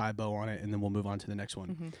 We'll tie a bow on it, and then we'll move on to the next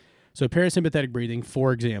one. So parasympathetic breathing,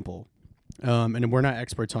 for example, and we're not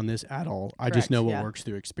experts on this at all. I just know what works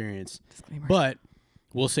through experience. Disclaimer. But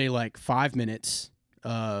we'll say like 5 minutes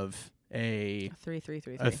of a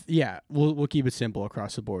 3-3-3-3. yeah, we'll keep it simple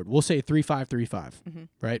across the board. We'll say 3-5-3-5,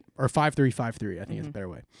 right? Or 5-3-5-3. I think it's a better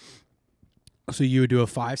way. So you would do a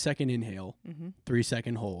 5-second inhale,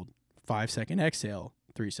 3-second hold, 5-second exhale,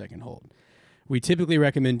 3-second hold. We typically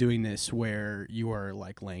recommend doing this where you are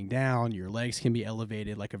like laying down, your legs can be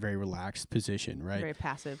elevated, like a very relaxed position, right? Very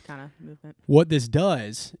passive kind of movement. What this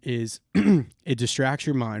does is it distracts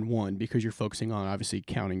your mind, one, because you're focusing on obviously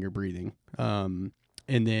counting your breathing. And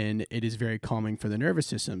then it is very calming for the nervous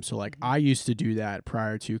system. So like I used to do that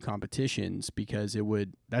prior to competitions because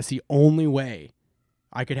that's the only way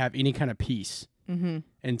I could have any kind of peace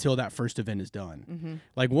until that first event is done.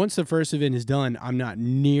 Like once the first event is done, I'm not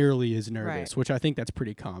nearly as nervous, which I think that's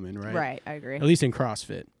pretty common, right? Right, I agree. At least in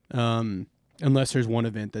CrossFit. Unless there's one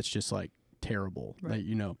event that's just like terrible, that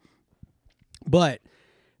you know. But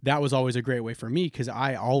that was always a great way for me because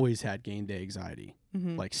I always had game day anxiety.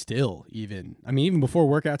 Like still even. I mean, even before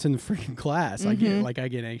workouts in the freaking class, I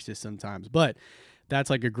get anxious sometimes. But that's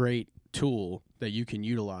like a great tool that you can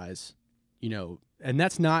utilize, you know. And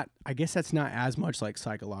that's not, I guess that's not as much like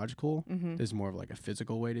psychological. There's more of like a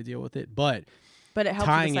physical way to deal with it. But it helps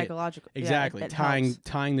with the psychological. Exactly. Yeah, it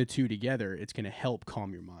tying the two together, it's going to help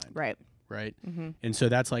calm your mind. Right. Right. And so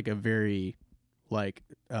that's like a very like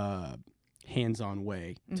hands-on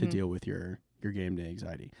way to deal with your game day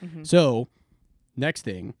anxiety. So next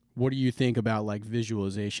thing, what do you think about like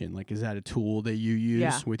visualization? Like, is that a tool that you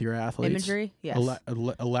use with your athletes? Imagery? Yes.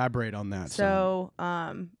 Elaborate on that. So,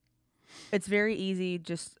 it's very easy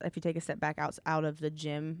just if you take a step back out of the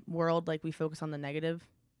gym world, like we focus on the negative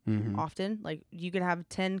often. Like you could have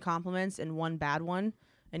 10 compliments and one bad one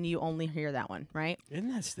and you only hear that one, right?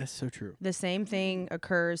 And that's so true. The same thing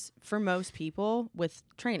occurs for most people with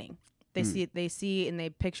training. They see and they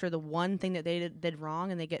picture the one thing that they did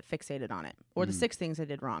wrong and they get fixated on it, or the 6 things they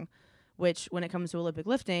did wrong, which when it comes to Olympic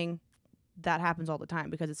lifting, that happens all the time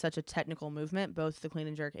because it's such a technical movement, both the clean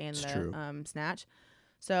and jerk and the snatch.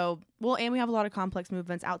 So, and we have a lot of complex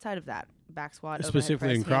movements outside of that. Back squat,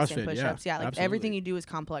 specifically in press, CrossFit, push-ups. Yeah, like absolutely. Everything you do is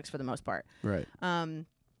complex for the most part. Right.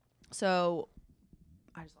 So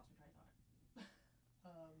I just lost my train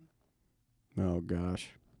of thought. Oh gosh.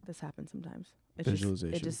 This happens sometimes.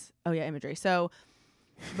 Visualization. Imagery. So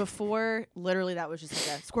before, literally that was just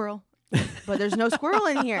like a squirrel, but there's no squirrel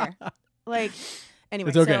in here. Like, anyway.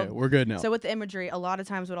 It's okay. We're good now. So with the imagery, a lot of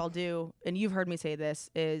times what I'll do, and you've heard me say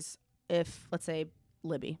this, is if, let's say,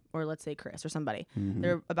 Libby or let's say Chris or somebody,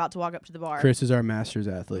 they're about to walk up to the bar. Chris is our master's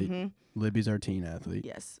athlete. Libby's our teen athlete.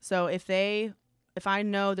 Yes. So if I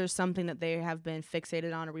know there's something that they have been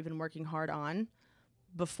fixated on or we've been working hard on,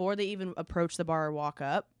 before they even approach the bar or walk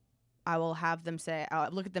up, I'll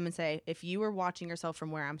look at them and say, if you were watching yourself from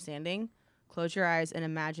where I'm standing, close your eyes and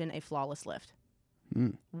imagine a flawless lift.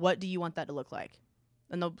 What do you want that to look like?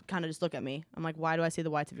 And they'll kind of just look at me. I'm like, why do I see the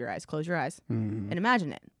whites of your eyes? Close your eyes and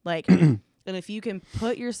imagine it. Like, and if you can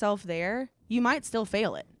put yourself there, you might still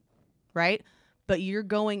fail it, right? But you're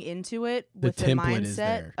going into it with the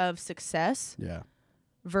mindset of success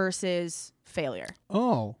versus failure.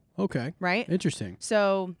 Oh, okay. Right? Interesting.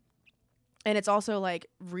 So, and it's also like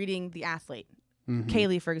reading the athlete.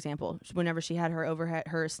 Kaylee, for example, whenever she had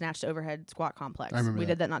her snatched overhead squat complex, we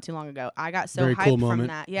did that not too long ago. I got so hyped from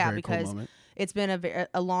that. Yeah, because it's been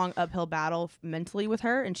a long uphill battle mentally with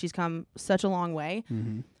her, and she's come such a long way.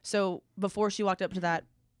 So before she walked up to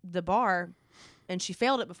the bar, and she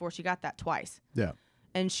failed it before she got that twice. Yeah.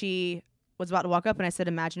 And she was about to walk up, and I said,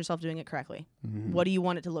 imagine yourself doing it correctly. What do you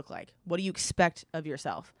want it to look like? What do you expect of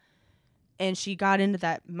yourself? And she got into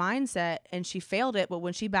that mindset, and she failed it. But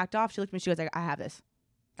when she backed off, she looked at me, she was like, I have this.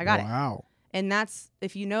 I got it. Wow. And that's,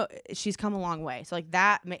 if you know, she's come a long way. So like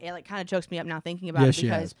that, it like kind of chokes me up now thinking about it,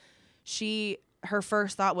 because her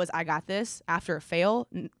first thought was, I got this, after a fail,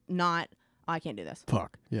 not, I can't do this.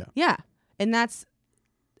 Fuck. Yeah. Yeah. And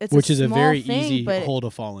which is a very easy hole to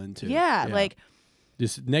fall into. Yeah. Like,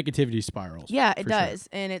 just negativity spirals. Yeah, it does.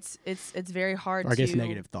 Sure. And it's very hard I guess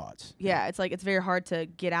negative thoughts. Yeah, it's like, it's very hard to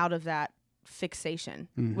get out of that fixation,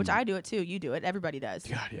 which I do it too. You do it. Everybody does.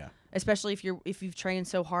 God, yeah. Especially if you've trained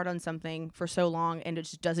so hard on something for so long and it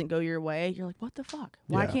just doesn't go your way, you're like, what the fuck?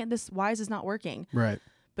 Why is this not working? Right.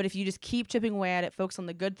 But if you just keep chipping away at it, focus on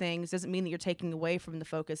the good things, doesn't mean that you're taking away from the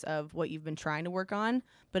focus of what you've been trying to work on,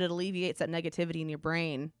 but it alleviates that negativity in your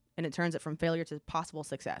brain and it turns it from failure to possible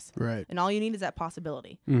success. Right. And all you need is that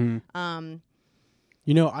possibility. Mm-hmm.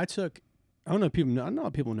 You know, I don't know if people know, I don't know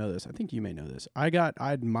if people know this. I think you may know this. I'd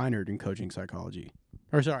minored in coaching psychology.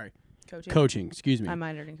 Or sorry, coaching, excuse me. I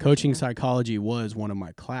minored in coaching psychology was one of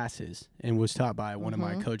my classes and was taught by one of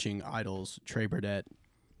my coaching idols, Trey Burdett.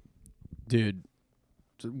 Dude,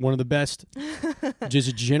 one of the best,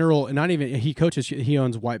 just general, and not even, he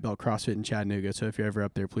owns White Belt CrossFit in Chattanooga, so if you're ever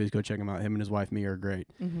up there, please go check him out. Him and his wife, Mia, are great.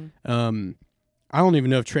 I don't even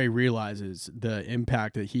know if Trey realizes the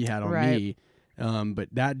impact that he had on me, but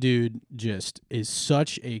that dude just is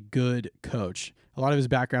such a good coach. A lot of his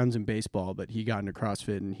background's in baseball, but he got into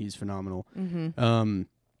CrossFit, and he's phenomenal.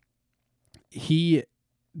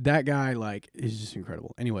 That guy, like, is just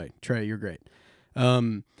incredible. Anyway, Trey, you're great.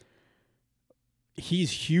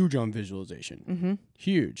 He's huge on visualization.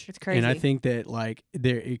 Huge. It's crazy. And I think that, like,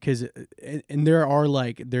 there's a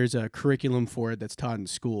curriculum for it that's taught in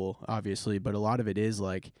school, obviously, but a lot of it is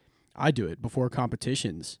like, I do it before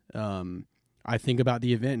competitions. I think about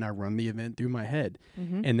the event and I run the event through my head,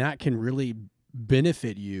 and that can really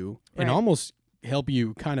benefit you and almost help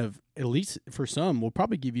you kind of, at least for some, will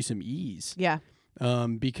probably give you some ease. Yeah.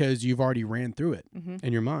 Because you've already ran through it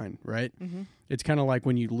in your mind, right? It's kind of like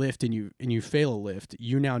when you lift and you fail a lift,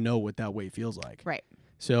 you now know what that weight feels like. Right.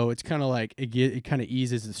 So it's kind of like it kind of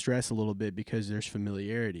eases the stress a little bit because there's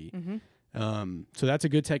familiarity. So that's a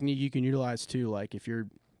good technique you can utilize too. Like if you're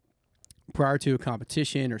prior to a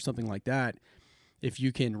competition or something like that, if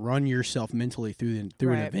you can run yourself mentally through an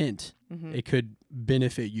event, it could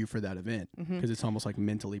benefit you for that event because it's almost like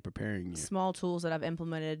mentally preparing you. Small tools that I've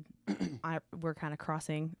implemented, we're kind of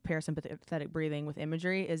crossing parasympathetic breathing with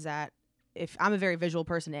imagery, is that if I'm a very visual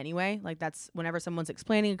person anyway, like that's whenever someone's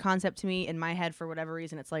explaining a concept to me in my head, for whatever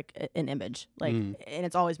reason, it's like an image, like, and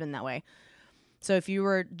it's always been that way. So if you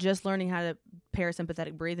were just learning how to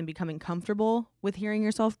parasympathetic breathe and becoming comfortable with hearing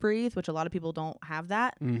yourself breathe, which a lot of people don't have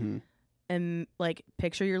that, and like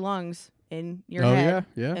picture your lungs in your head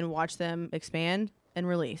and watch them expand and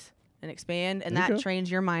release and expand, and that trains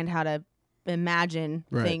your mind how to imagine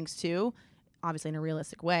things too, obviously in a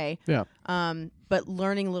realistic way. But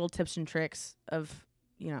learning little tips and tricks of,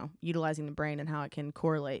 utilizing the brain and how it can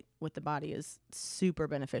correlate with the body is super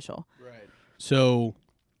beneficial. Right. So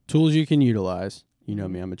tools you can utilize. You know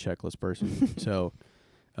me, I'm a checklist person. So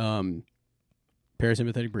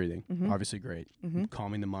parasympathetic breathing, obviously great.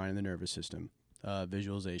 Calming the mind and the nervous system.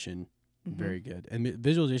 Visualization, very good. And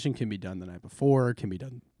visualization can be done the night before, can be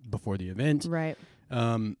done before the event. Right.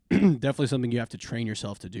 Definitely something you have to train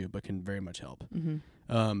yourself to do, but can very much help.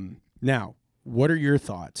 Now, what are your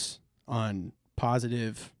thoughts on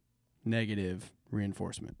positive, negative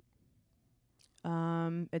reinforcement?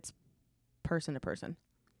 It's person to person.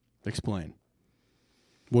 Explain.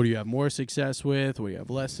 What do you have more success with? What do you have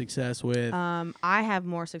less success with? I have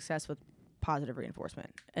more success with positive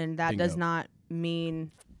reinforcement, and that does not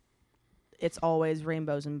mean it's always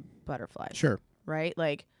rainbows and butterflies. Sure. Right?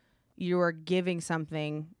 Like, you are giving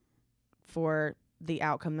something for the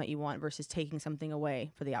outcome that you want versus taking something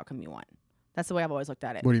away for the outcome you want. That's the way I've always looked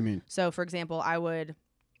at it. What do you mean? So, for example, I would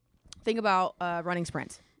think about running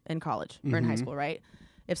sprints in college or in high school, right?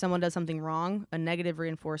 If someone does something wrong, a negative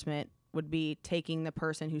reinforcement would be taking the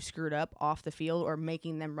person who screwed up off the field or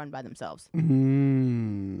making them run by themselves.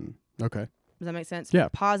 Okay. Does that make sense? Yeah.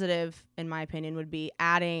 Positive, in my opinion, would be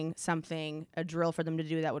adding something, a drill for them to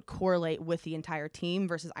do that would correlate with the entire team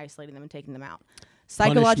versus isolating them and taking them out.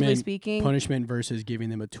 Psychologically speaking. Punishment versus giving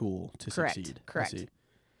them a tool to succeed. Correct.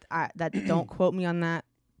 Don't quote me on that.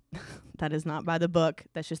 That is not by the book.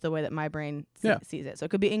 That's just the way that my brain sees it. So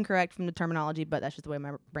it could be incorrect from the terminology, but that's just the way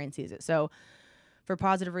my brain sees it. So for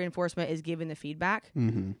positive reinforcement is giving the feedback.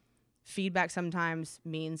 Feedback sometimes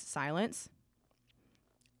means silence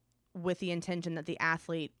with the intention that the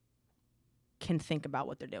athlete can think about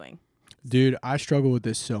what they're doing. Dude, I struggle with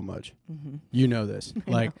this so much. You know this.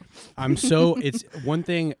 Like, it's one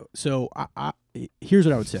thing. So here's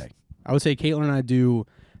what I would say. I would say Caitlin and I do,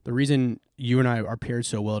 the reason you and I are paired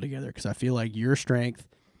so well together, because I feel like your strength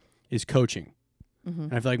is coaching.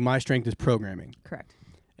 And I feel like my strength is programming. Correct.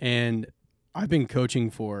 And I've been coaching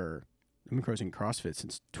CrossFit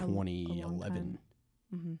since 2011.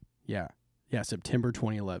 Yeah, September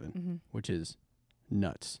 2011, which is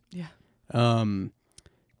nuts. Yeah.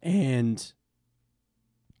 And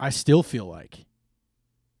I still feel like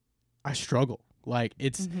I struggle. Like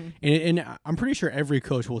it's, and I'm pretty sure every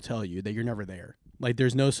coach will tell you that you're never there. Like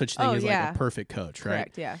there's no such thing as like a perfect coach,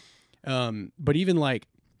 right? Correct. Yeah. But even like,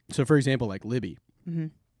 so for example, like Libby,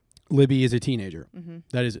 Libby is a teenager. Mm-hmm.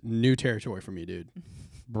 That is new territory for me, dude.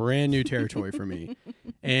 Brand new territory for me.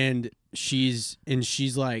 And she's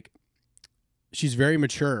like, she's very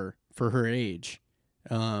mature for her age.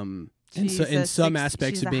 In some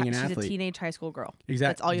aspects of being an athlete. She's a teenage high school girl. Exactly.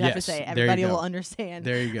 That's all you have to say. Everybody will understand.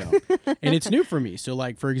 There you go. And it's new for me. So,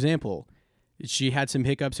 like, for example, she had some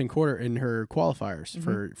hiccups in her qualifiers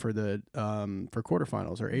for the for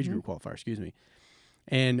quarterfinals or age group qualifiers, excuse me.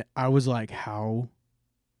 And I was like, how?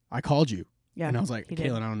 I called you. Yeah. And I was like,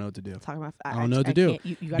 Caitlin, I don't know what to do. I don't know what to do.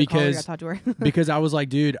 You gotta call her, you gotta talk to her. Because I was like,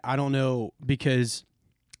 dude, I don't know. Because,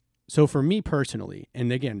 so for me personally,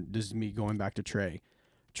 and again, this is me going back to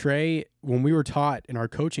Trey, when we were taught in our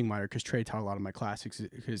coaching minor, because Trey taught a lot of my classes,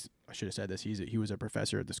 because I should have said this, he was a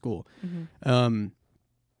professor at the school.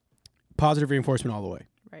 Positive reinforcement all the way.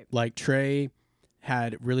 Right. Like, Trey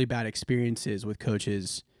had really bad experiences with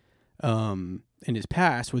coaches in his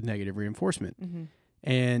past with negative reinforcement.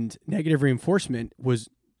 And negative reinforcement was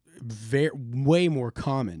way more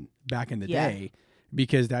common back in the day,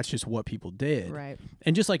 because that's just what people did. Right.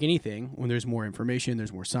 And just like anything, when there's more information,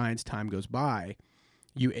 there's more science, time goes by,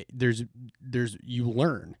 you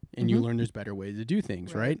learn, and you learn there's better ways to do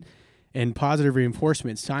things, right? And positive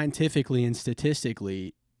reinforcement, scientifically and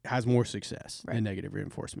statistically, has more success than negative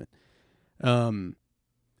reinforcement. And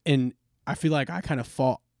I feel like I kind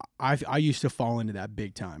of I used to fall into that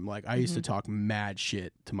big time. Like, I used to talk mad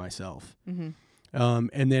shit to myself. And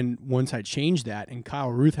then once I changed that, and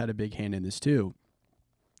Kyle Ruth had a big hand in this too,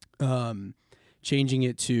 changing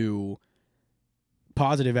it to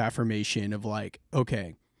positive affirmation of like,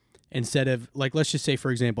 okay, instead of like, let's just say, for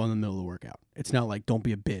example, in the middle of the workout, it's not like, don't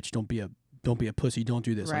be a bitch, don't be a pussy, don't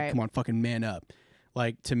do this. Like, come on, fucking man up.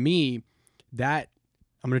 Like, to me, that,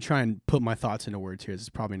 I'm going to try and put my thoughts into words here. This is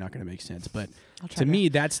probably not going to make sense, but to me,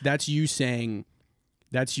 that's you saying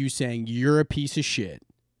you're a piece of shit,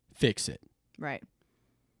 fix it. Right.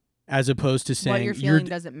 As opposed to saying what you're feeling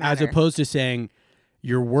doesn't matter. As opposed to saying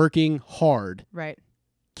you're working hard. Right.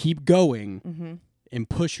 Keep going and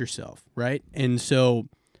push yourself, right? And so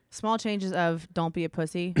small changes of don't be a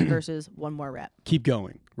pussy versus one more rep. Keep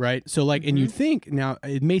going, right? So like, and you think, now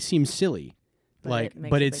it may seem silly, but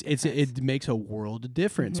it makes a world of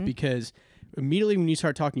difference, because immediately when you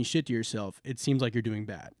start talking shit to yourself, it seems like you're doing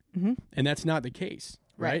bad, and that's not the case,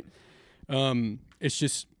 right? It's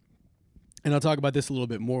just, and I'll talk about this a little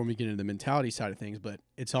bit more when we get into the mentality side of things, but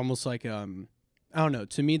it's almost like I don't know.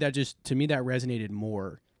 To me, that resonated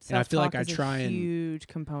more. And I feel like I try and huge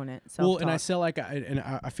component. Well, and I feel like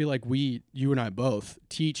I feel like you and I both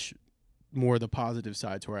teach more the positive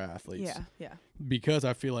side to our athletes. Yeah. Because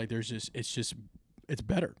I feel like it's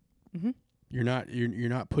better. You're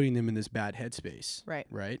not putting them in this bad headspace.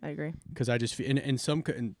 Right. I agree. Because I just feel,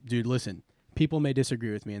 and dude, listen, people may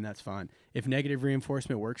disagree with me, and that's fine. If negative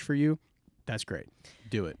reinforcement works for you, that's great.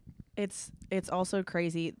 Do it. It's also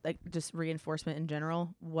crazy, like just reinforcement in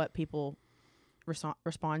general, what people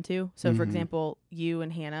respond to. So for example, you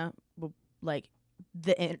and Hannah will, like,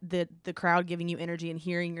 the crowd giving you energy and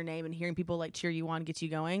hearing your name and hearing people like cheer you on, get you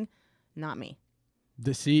going. Not me.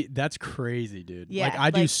 That's crazy, dude. Yeah, like, I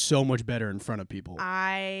do so much better in front of people.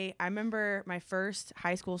 I remember my first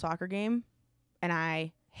high school soccer game, and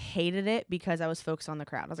I hated it because I was focused on the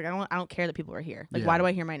crowd. I was like, I don't care that people are here. Like, why do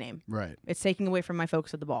I hear my name? Right. It's taking away from my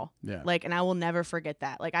focus of the ball. Yeah. Like, and I will never forget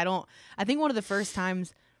that. Like, I think one of the first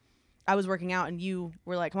times I was working out and you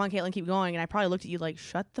were like, come on, Caitlin, keep going. And I probably looked at you like,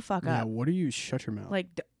 shut the fuck up. Yeah, shut your mouth. Like,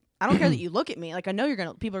 I don't care that you look at me. Like, I know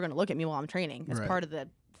people are going to look at me while I'm training. It's part of the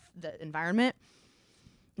environment.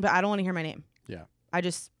 But I don't want to hear my name. Yeah. I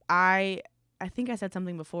think I said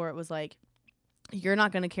something before. It was like, you're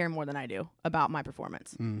not going to care more than I do about my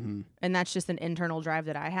performance. And that's just an internal drive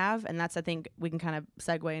that I have. And that's, I think we can kind of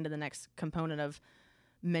segue into the next component of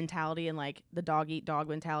mentality and like the dog eat dog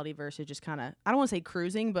mentality versus just kind of, I don't want to say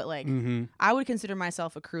cruising, but like I would consider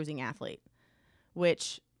myself a cruising athlete,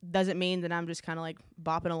 which doesn't mean that I'm just kind of like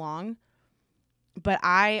bopping along. But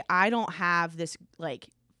I don't have this like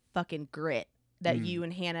fucking grit that you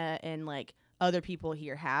and Hannah and like other people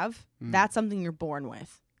here have. That's something you're born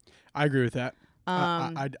with. I agree with that.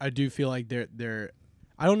 I do feel like they're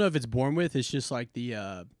I don't know if it's born with. It's just like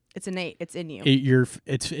the it's innate. It's in you.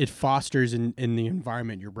 It fosters in the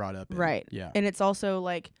environment you're brought up in. Right. Yeah. And it's also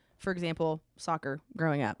like, for example, soccer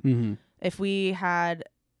growing up. If we had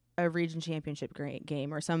a region championship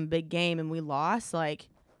game or some big game and we lost, like,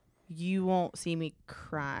 you won't see me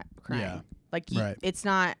crying. Yeah. Like, it's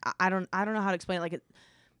not. I don't know how to explain it. Like,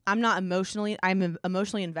 I'm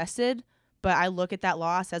emotionally invested. But I look at that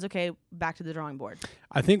loss as, okay, back to the drawing board.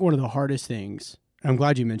 I think one of the hardest things, I'm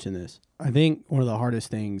glad you mentioned this, I think one of the hardest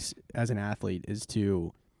things as an athlete is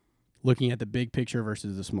to looking at the big picture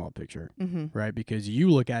versus the small picture, Mm-hmm. right? Because you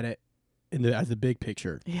look at it as the big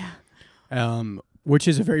picture, Yeah. which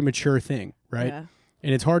is a very mature thing, right? Yeah.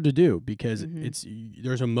 And it's hard to do because Mhm.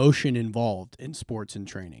 there's emotion involved in sports and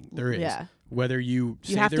training. There is. Yeah. Whether you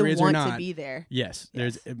say You have there to is or want not. to be there. Yes,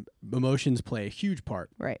 there's Yes. emotions play a huge part,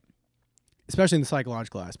 Right. especially in the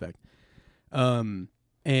psychological aspect.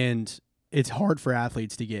 And it's hard for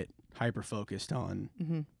athletes to get hyper focused on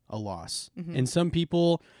Mm-hmm. a loss. Mhm. And some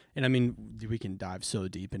people, and I mean, we can dive so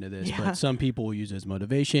deep into this, Yeah. but some people will use it as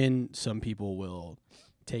motivation. Some people will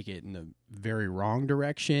take it in a very wrong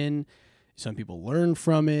direction. Some people learn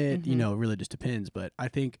from it. You Mhm. know, it really just depends. But I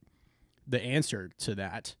think the answer to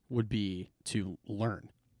that would be to learn.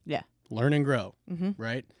 Yeah. Learn and grow, Mm-hmm.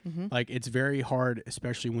 right? Mm-hmm. Like, it's very hard,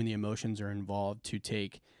 especially when the emotions are involved, to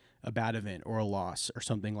take a bad event or a loss or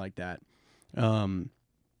something like that, and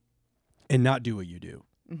not do what you do,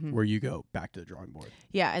 Mm-hmm. where you go back to the drawing board.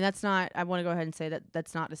 Yeah, and that's not. I want to go ahead and say that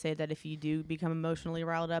that's not to say that if you do become emotionally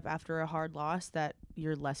riled up after a hard loss, that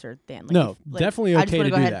you're lesser than. Like, No, if, definitely I just okay wanna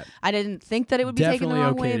to go do ahead. that. I didn't think that it would be taken the Definitely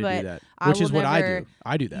wrong okay way, to but do that, I which will is what I never- do.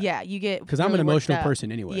 I do that. yeah, you get Because I'm really an worked emotional up.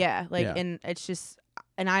 person anyway. Yeah, like, Yeah. and it's just,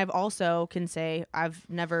 and I've also can say I've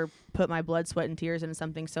never put my blood, sweat, and tears into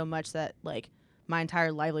something so much that like my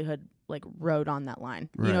entire livelihood like rode on that line.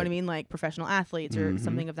 You know what I Right. mean? Like professional athletes or Mhm.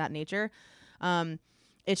 something of that nature.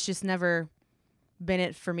 It's just never been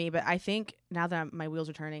it for me. But I think now that my wheels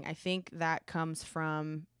are turning, I think that comes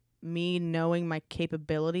from me knowing my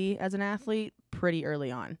capability as an athlete pretty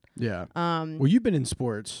early on. Yeah. Well, you've been in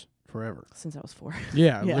sports forever. Since I was 4.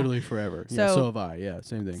 Yeah, Yeah. literally forever. So So- have I. Yeah,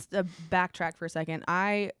 same thing. Backtrack for a second.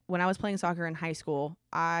 When I was playing soccer in high school,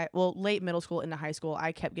 late middle school into high school,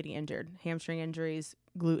 I kept getting injured. Hamstring injuries,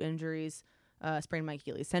 glute injuries, sprained my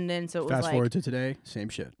Achilles tendon. So it was Fast like, forward to today, same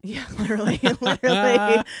shit. yeah, literally.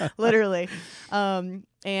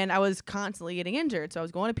 And I was constantly getting injured. So I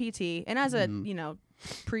was going to PT, and as a, Mhm.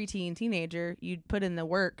 preteen teenager, you'd put in the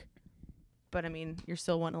work, but I mean, you're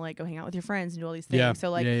still wanting to like go hang out with your friends and do all these things. Yeah. So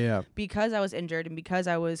like, yeah. because I was injured and because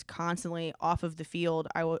I was constantly off of the field,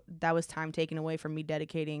 that was time taken away from me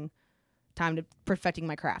dedicating time to perfecting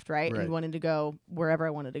my craft, right? Right. And wanting to go wherever I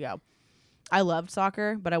wanted to go. I loved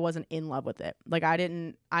soccer, but I wasn't in love with it. Like I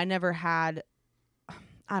never had,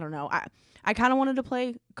 I don't know. I kind of wanted to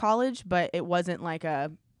play college, but it wasn't like I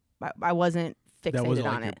wasn't fixated That wasn't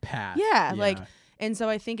on like your it. path. Yeah, like, and so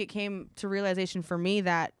I think it came to realization for me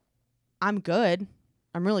that I'm good.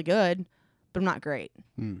 I'm really good, but I'm not great.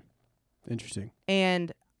 Interesting.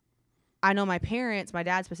 And I know my parents, my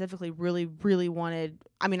dad specifically, really, really wanted.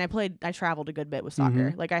 I mean, I traveled a good bit with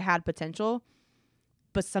soccer. Mhm. Like I had potential,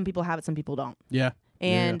 but some people have it, some people don't. Yeah.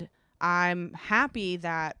 And I'm happy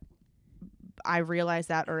that I realized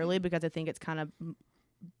that early because I think it's kind of,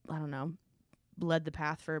 I don't know, led the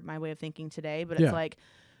path for my way of thinking today. But Yeah. it's like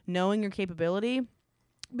knowing your capability,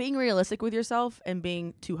 being realistic with yourself, and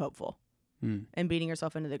being too hopeful. And beating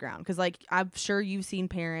yourself into the ground. Because, like, I'm sure you've seen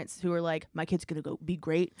parents who are like, my kid's going to go be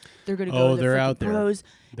great. They're going to go to the they're freaking out there. pros.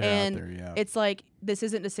 They're And out there, yeah. It's like, this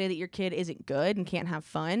isn't to say that your kid isn't good and can't have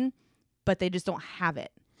fun, but they just don't have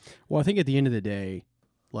it. Well, I think at the end of the day,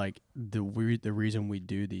 like the reason we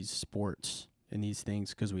do these sports and these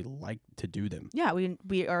things because we like to do them. Yeah, we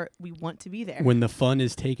want to be there. When the fun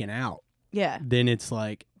is taken out, Yeah. then it's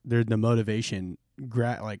like the motivation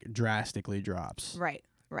drastically drops. Right.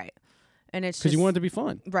 And it's Because just you want it to be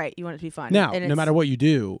fun. right. You want it to be fun. Now, And no matter what you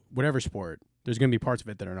do, whatever sport, there's going to be parts of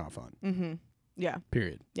it that are not fun. Mm-hmm. Yeah.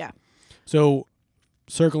 Period. Yeah. So,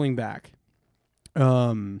 circling back,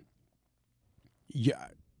 yeah,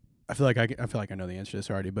 I feel like I know the answer to this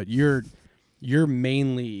already, but you're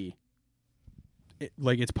mainly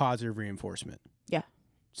it's positive reinforcement. Yeah.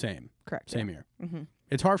 Same. Correct. Same here. Mm-hmm.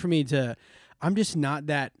 It's hard for me to. I'm just not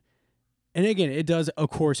that. And again, it does. Of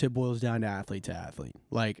course, it boils down to athlete to athlete.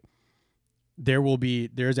 Like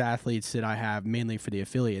there's athletes that I have mainly for the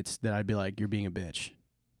affiliates that I'd be like, you're being a bitch.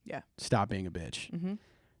 Yeah. Stop being a bitch. Mm-hmm.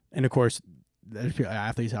 And of course, there's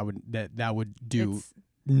athletes I would that would do It's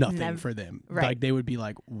nothing for them. right. Like they would be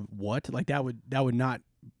like, what? Like that would not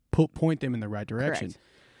point them in the right direction. correct.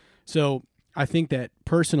 So I think that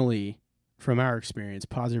personally, from our experience,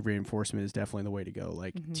 positive reinforcement is definitely the way to go.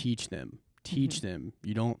 Like Mhm. teach them.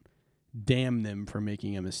 You don't damn them for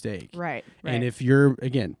making a mistake. Right. And if you're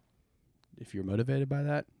motivated by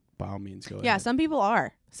that, by all means go yeah, ahead. some people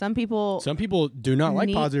are. Some people do not like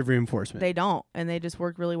need- positive reinforcement. they don't, and they just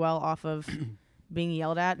work really well off of being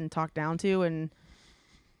yelled at and talked down to,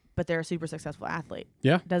 but they're a super successful athlete.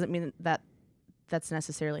 Yeah. Doesn't mean that that's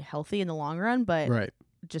necessarily healthy in the long run, but right.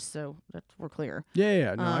 just so that we're clear.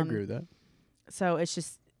 Yeah. No, I Um, agree with that. So it's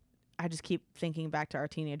just, I just keep thinking back to our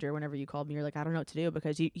teenager. Whenever you called me, you're like, I don't know what to do,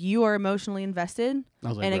 because you are emotionally invested. I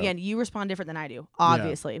was like, And bro. again, you respond different than I do.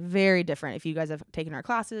 Obviously, very different. If you guys have taken our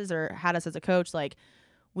classes or had us as a coach, like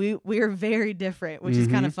we are very different, which is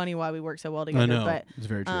kind of funny why we work so well together. I know. But It's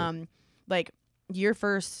very true. like your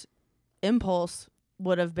first impulse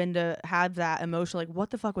would have been to have that emotion, like, what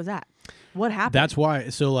the fuck was that? What happened? That's why.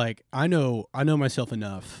 So like, I know myself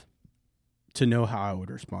enough to know how I would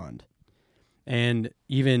respond. And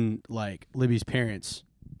even like Libby's parents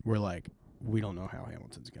were like, we don't know how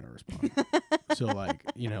Hamilton's going to respond. So like,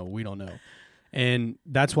 we don't know. And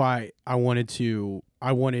that's why I wanted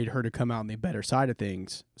her to come out on the better side of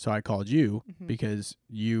things. So I called you because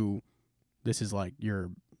this is like your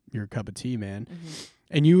cup of tea, man.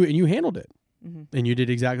 And you handled it. And you did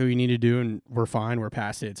exactly what you needed to do, and we're fine. We're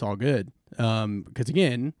past it. It's all good. Because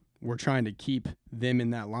again, we're trying to keep them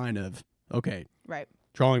in that line of, okay, right,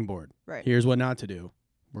 drawing board. Right. Here's what not to do.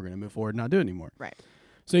 We're going to move forward and not do it anymore. Right.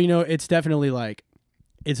 So, it's definitely like,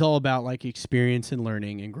 it's all about like experience and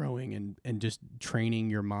learning and growing and just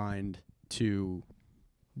training your mind to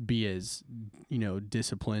be as,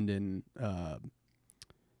 disciplined and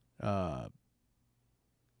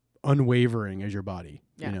unwavering as your body,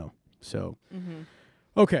 So,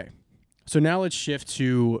 okay. So now let's shift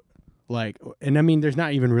to like, and I mean, there's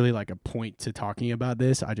not even really like a point to talking about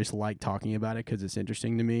this. I just like talking about it because it's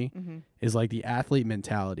interesting to me. Is like the athlete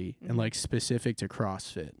mentality and like specific to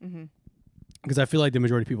CrossFit. Because I feel like the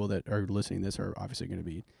majority of people that are listening to this are obviously going to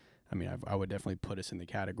be, I mean, I would definitely put us in the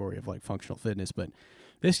category of like functional fitness, but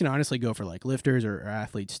this can honestly go for like lifters or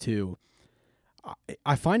athletes too.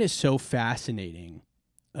 I find it so fascinating.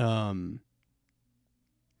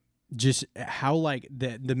 Just how like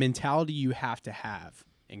the mentality you have to have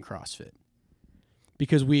in CrossFit,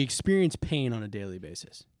 because we experience pain on a daily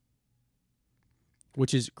basis,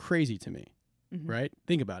 which is crazy to me, right?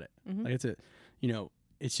 Think about it. Like it's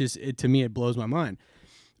it's just, to me, it blows my mind.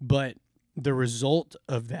 But the result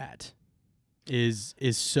of that is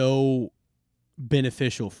so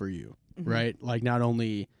beneficial for you, right? Like not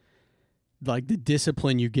only like the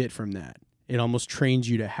discipline you get from that, it almost trains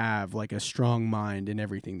you to have like a strong mind in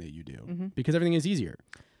everything that you do because everything is easier.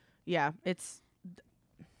 Yeah, it's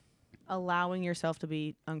allowing yourself to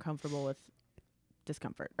be uncomfortable with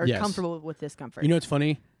discomfort or comfortable with discomfort. It's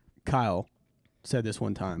funny. Kyle said this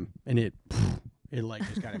one time, and it like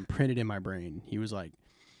just got imprinted in my brain. He was like,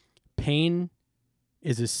 pain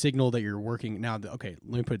is a signal that you're working. Now, okay,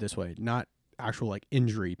 let me put it this way. Not actual like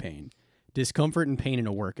injury pain. Discomfort and pain in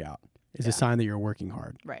a workout is a sign that you're working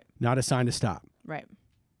hard. Right. Not a sign to stop. Right.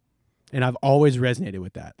 And I've always resonated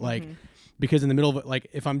with that. Like, because in the middle of it, like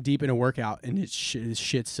if I'm deep in a workout and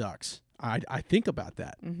shit sucks, I think about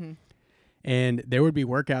that. And there would be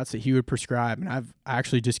workouts that he would prescribe. And I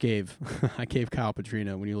actually just I gave Kyle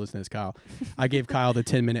Petrino, when you listen to this, Kyle, I gave Kyle the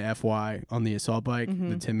 10-minute FY on the assault bike.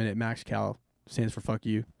 The 10-minute max cal stands for fuck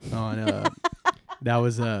you. On that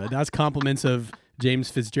was compliments of James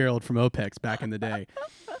Fitzgerald from OPEX back in the day.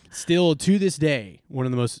 Still to this day, one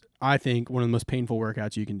of the most painful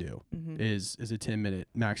workouts you can do is a 10-minute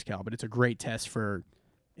max cal, but it's a great test for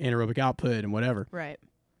anaerobic output and whatever. Right.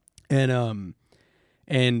 And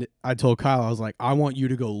I told Kyle, I was like, I want you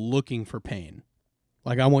to go looking for pain.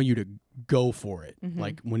 Like I want you to go for it.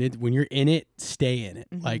 Like when you're in it, stay in it.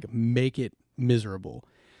 Like make it miserable.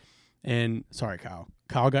 And sorry, Kyle.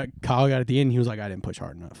 Kyle got at the end. He was like, I didn't push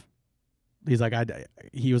hard enough. He's like,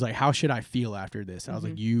 he was like, how should I feel after this? I was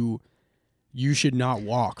like, you should not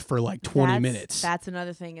walk for like 20 minutes. That's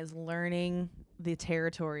another thing, is learning the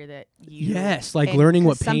territory that you. Yes, like learning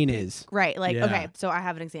what pain is. Right. Like, okay, so I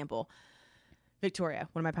have an example. Victoria,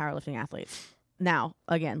 one of my powerlifting athletes. Now,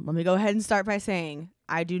 again, let me go ahead and start by saying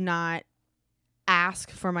I do not ask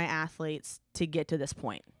for my athletes to get to this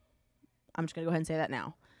point. I'm just going to go ahead and say that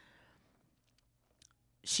now.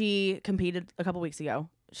 She competed a couple weeks ago.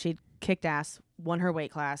 She kicked ass, won her weight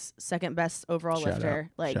class, second best overall lifter.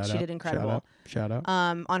 Like, she did incredible. Shout out.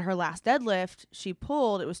 On her last deadlift, she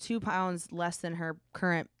pulled, it was 2 pounds less than her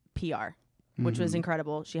current PR, which was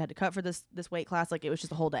incredible. She had to cut for this weight class. Like, it was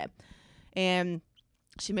just a whole day. And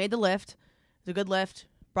she made the lift. It was a good lift,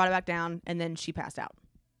 brought it back down, and then she passed out.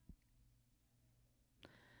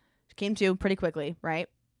 She came to pretty quickly, right?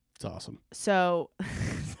 It's awesome. So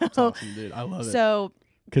it's awesome, dude. I love it. So,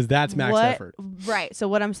 because that's max effort. Right. So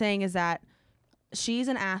what I'm saying is that she's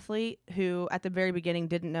an athlete who at the very beginning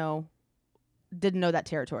didn't know that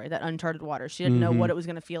territory, that uncharted waters. She didn't know what it was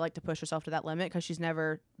going to feel like to push herself to that limit because she's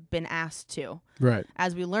never been asked to. Right.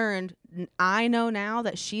 As we learned, I know now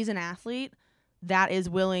that she's an athlete that is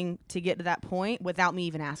willing to get to that point without me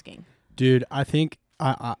even asking. Dude, I think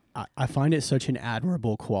I find it such an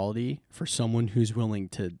admirable quality for someone who's willing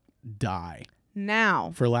to die,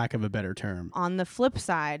 Now, for lack of a better term. on the flip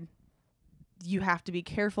side, you have to be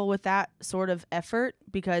careful with that sort of effort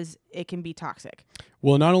because it can be toxic.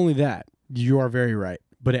 Well, not only that, you are very right,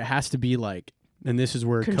 but it has to be like, and this is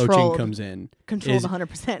where coaching Controlled. comes in. Controlled Is-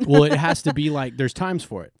 100%. Well, it has to be like, there's times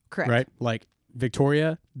for it, Correct. right? Like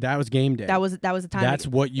Victoria, that was game day. That was the time. That's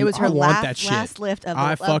what you. it was her I want last, that shit. last lift of the,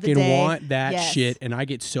 I of the fucking day. want that Yes. shit, and I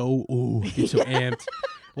get so amped.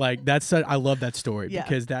 Like I love that story Yeah.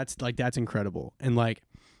 because that's incredible. And like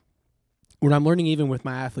what I'm learning even with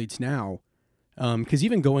my athletes now, because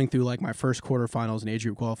even going through like my first quarterfinals and age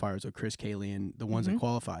group qualifiers with Chris Cayley and the ones that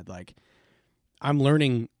qualified, like I'm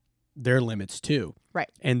learning their limits too, Right.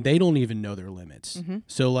 and they don't even know their limits. Mhm.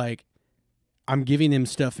 So like I'm giving them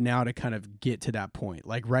stuff now to kind of get to that point.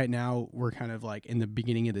 Like right now we're kind of like in the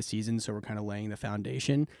beginning of the season, so we're kind of laying the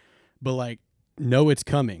foundation. But like, know it's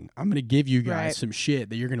coming. I'm going to give you guys Right. some shit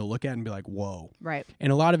that you're going to look at and be like, whoa. Right.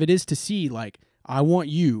 And a lot of it is to see like, I want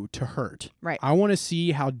you to hurt. Right. I want to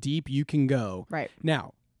see how deep you can go. Right.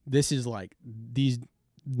 Now, this is like these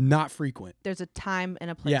not frequent. There's a time and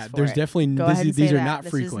a place Yeah, for there's it. definitely Go ahead and these say are that. not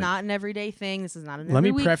this frequent. is not an everyday thing. This is not an Let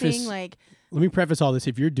every me week preface- thing. Like, Let me preface all this.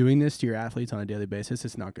 If you're doing this to your athletes on a daily basis,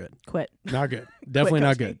 it's not good. quit. Not good. Definitely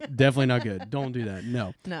not coaching. good. Definitely not good. Don't do that.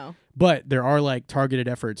 No. No. But there are like targeted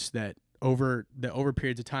efforts that over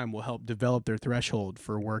periods of time will help develop their threshold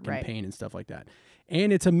for work and Right. pain and stuff like that.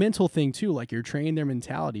 And it's a mental thing too. Like you're training their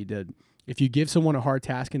mentality to, if you give someone a hard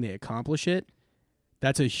task and they accomplish it,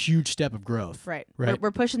 that's a huge step of growth. Right. Right.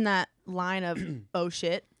 We're pushing that line of oh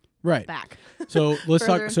shit Right. back. So let's Further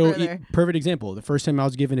talk. and So further. perfect example. The first time I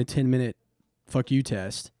was given a 10-minute fuck you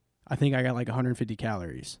test, I think I got like 150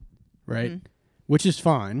 calories, right? Mhm. Which is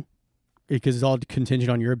fine because it's all contingent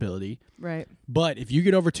on your ability. Right. But if you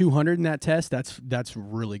get over 200 in that test, that's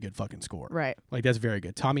really good fucking score. Right. Like that's very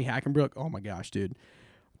good. Tommy Hackenbrook, oh my gosh, dude.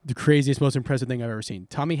 The craziest, most impressive thing I've ever seen.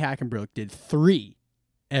 Tommy Hackenbrook did 3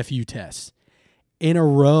 FU tests in a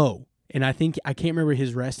row. And I can't remember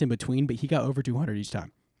his rest in between, but he got over 200 each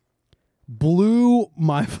time. Blew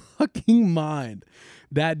my fucking mind.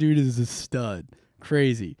 That dude is a stud.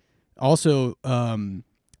 Crazy. Also,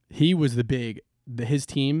 he was his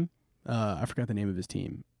team, I forgot the name of his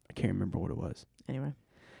team. I can't remember what it was. Anyway.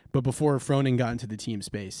 But before Froning got into the team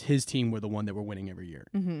space, his team were the one that were winning every year.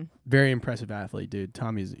 Mm-hmm. Very impressive athlete, dude.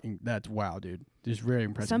 That's wow, dude. Just very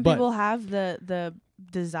impressive. Some But- people have the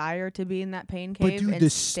desire to be in that pain but cave dude, and the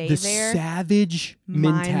stay the there. savage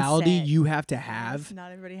mentality Mindset. you have to have,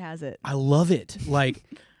 Not everybody has it. I love it. Like,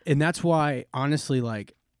 and that's why, honestly,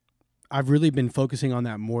 like, I've really been focusing on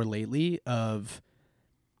that more lately. Of,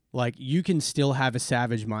 like, you can still have a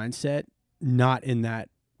savage mindset, not in that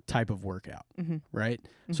type of workout, Mm-hmm. right?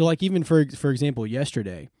 So, like, even for example,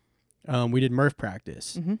 yesterday, we did Murph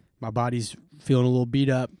practice. Mm-hmm. My body's feeling a little beat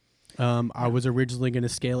up. I was originally going to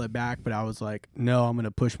scale it back, but I was like, no, I'm going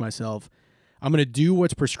to push myself. I'm going to do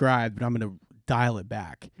what's prescribed, but I'm going to dial it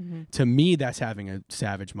back. Mm-hmm. To me, that's having a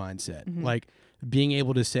savage mindset. Mhm. Like being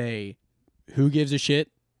able to say, who gives a shit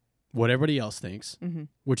what everybody else thinks, Mm-hmm.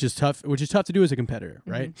 which is tough to do as a competitor,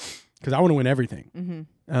 right? Because I want to win everything.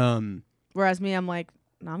 Mm-hmm. Whereas me, I'm like,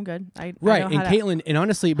 no, I'm good. I Right. know And how to- Caitlin, and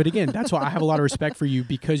honestly, but again, that's why I have a lot of respect for you,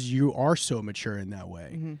 because you are so mature in that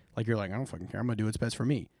way. Mhm. Like you're like, I don't fucking care. I'm going to do what's best for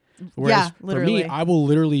me. Yeah, Whereas for literally. me, I will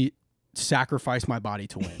literally sacrifice my body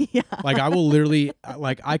to win. yeah. Like I will literally,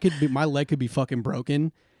 like my leg could be fucking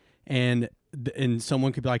broken, and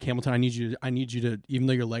someone could be like, Hamilton, I need you to, even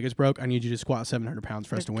though your leg is broke, I need you to squat 700 pounds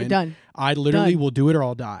for us to win. Done. I literally Done. will do it or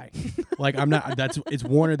I'll die. Like I'm not. It's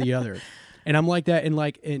one or the other, and I'm like that. And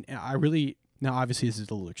like, and I really, now obviously this is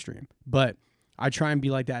a little extreme, but I try and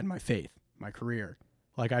be like that in my faith, my career.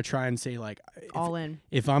 Like I try and say like, All in.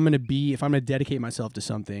 if I'm gonna dedicate myself to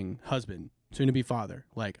something, husband, soon to be father,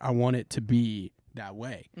 like I want it to be that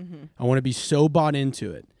way. Mm-hmm. I want to be so bought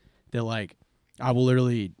into it that like I will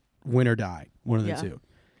literally win or die, one of the Yeah. two.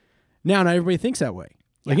 Now, not everybody thinks that way.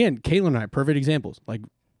 Yeah. Again, Caitlin and I, perfect examples. Like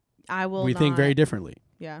I will. we think not- very differently.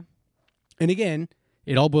 Yeah. And again,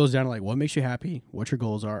 it all boils down to like what makes you happy, what your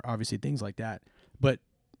goals are, obviously things like that. But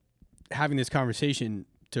having this conversation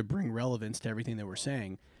to bring relevance to everything that we're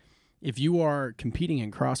saying, if you are competing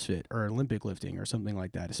in CrossFit or Olympic lifting or something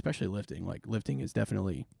like that, especially lifting, like lifting is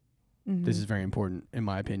definitely, Mm-hmm. this is very important in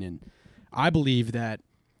my opinion. I believe that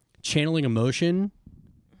channeling emotion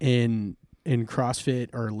in CrossFit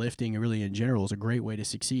or lifting, and really in general, is a great way to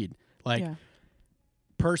succeed. Like yeah.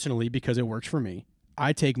 personally, because it works for me,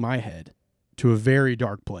 I take my head to a very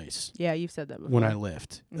dark place Yeah, you've said that before. when I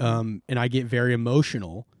lift. Mhm. And I get very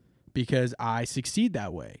emotional because I succeed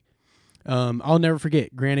that way. I'll never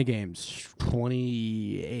forget Granite Games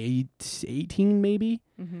 2018 maybe.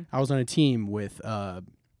 Mm-hmm. I was on a team with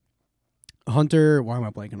Hunter. Why am I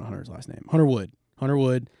blanking on Hunter's last name? Hunter Wood,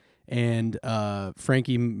 and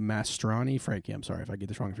Frankie Mastrani. Frankie, I'm sorry if I get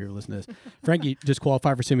this wrong if you're listening to this. Frankie just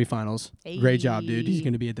qualified for semifinals. Great job, dude. He's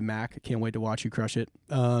going to be at the MAC. I can't wait to watch you crush it.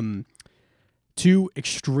 Two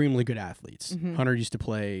extremely good athletes. Mm-hmm. Hunter used to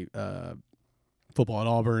play football at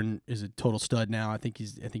Auburn, is a total stud now. I think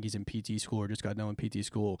he's in PT school or just got done with PT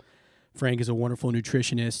school. Frank is a wonderful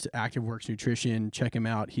nutritionist, ActiveWorks Nutrition. Check him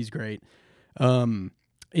out. He's great.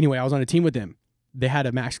 Anyway, I was on a team with them. They had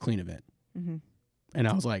a max clean event. Mm-hmm. And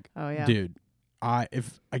I was like, oh, yeah. dude, I'm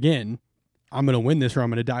going to win this or I'm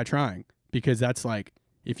going to die trying, because that's like,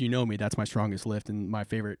 if you know me, that's my strongest lift and my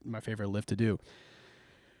favorite lift to do.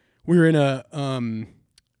 We were in a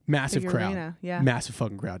massive Big crowd. arena, yeah. Massive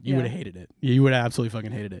fucking crowd. You Yeah. would have hated it. You would have absolutely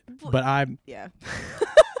fucking hated it. But Yeah.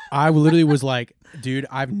 I literally was like, dude,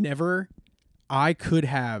 I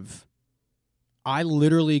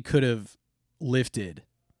literally could have lifted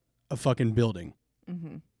a fucking building.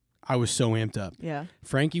 Mm-hmm. I was so amped up. Yeah.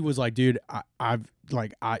 Frankie was like, dude,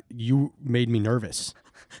 you made me nervous.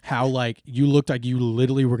 How like you looked like you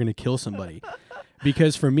literally were gonna kill somebody.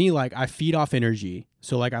 Because for me, like I feed off energy.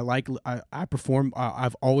 So like I perform.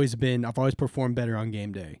 I've always performed better on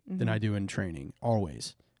game day than I do in training.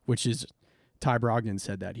 Always, which is Ty Brogdon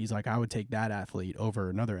said that. He's like, I would take that athlete over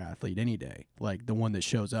another athlete any day, like the one that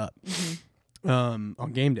shows up on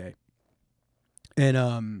game day.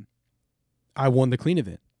 And I won the clean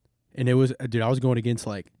event. And it was, dude, I was going against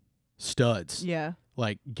like studs. Yeah.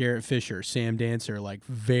 Like Garrett Fisher, Sam Dancer, like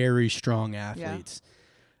very strong athletes.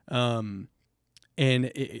 Yeah.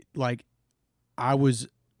 And like I was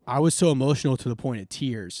so emotional to the point of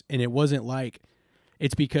tears. And it wasn't like,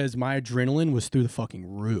 it's because my adrenaline was through the fucking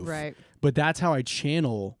roof. Right. But that's how I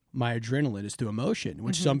channel my adrenaline, is through emotion,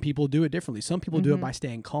 which some people do it differently. Some people do it by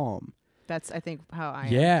staying calm. That's, I think, how I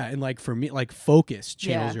am. And like for me, like focus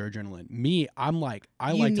channels your adrenaline. Me, I'm like,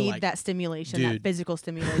 I like to need that stimulation, dude, that physical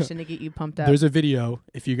stimulation to get you pumped up. There's a video,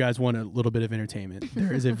 if you guys want a little bit of entertainment,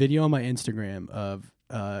 there is a video on my Instagram of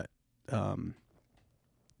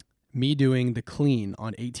me doing the clean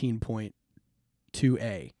on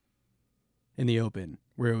 18.2A in the open,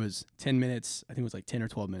 where it was 10 minutes. I think it was like 10 or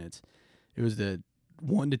 12 minutes. It was the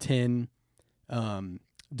 1 to 10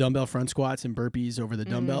 dumbbell front squats and burpees over the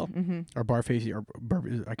dumbbell, or bar facing, or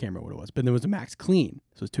burpees. I can't remember what it was, but there was a max clean.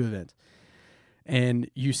 So it was 2 events. And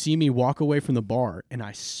you see me walk away from the bar and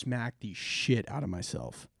I smack the shit out of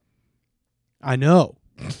myself. I know.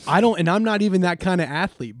 And I'm not even that kind of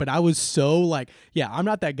athlete, but I was so like, yeah, I'm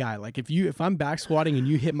not that guy. Like if I'm back squatting and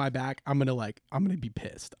you hit my back, I'm going to be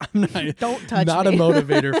pissed. I'm not, don't touch not me. a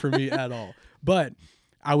motivator for me at all. But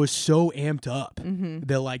I was so amped up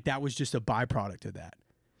that like, that was just a byproduct of that.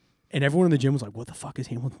 And everyone in the gym was like, what the fuck is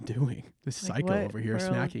Hamilton doing? This like, psycho what? over here We're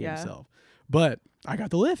smacking like, himself. But I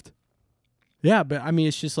got the lift. Yeah, but I mean,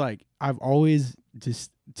 it's just like, I've always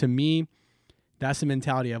just, to me, that's the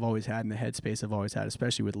mentality I've always had, in the headspace I've always had,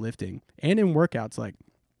 especially with lifting and in workouts. Like,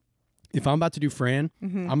 if I'm about to do Fran,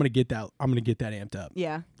 I'm gonna get that amped up.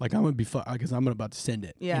 Yeah. Like I'm gonna be because I'm about to send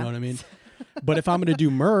it. Yeah. You know what I mean? But if I'm gonna do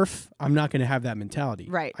Murph, I'm not gonna have that mentality.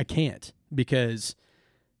 Right. I can't, because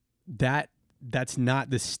that's not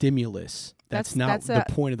the stimulus. That's not the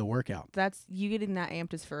point of the workout. That's you getting that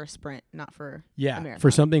amped is for a sprint, not for a marathon.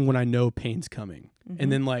 For something when I know pain's coming.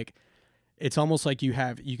 And then like, it's almost like you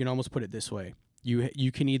can almost put it this way.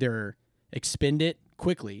 You can either expend it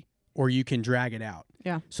quickly or you can drag it out.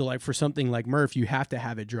 Yeah. So like for something like Murph, you have to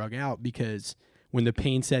have it drug out, because when the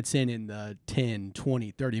pain sets in the 10,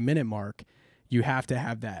 20, 30 minute mark, you have to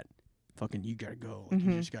have that fucking, you got to go. Like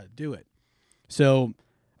you just got to do it. So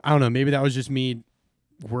I don't know, maybe that was just me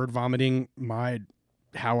word vomiting my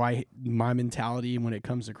mentality when it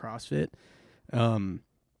comes to CrossFit.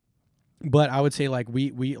 But I would say like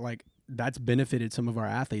we like, that's benefited some of our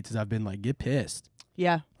athletes, as I've been like, get pissed.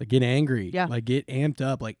 Yeah. Like get angry. Yeah. Like get amped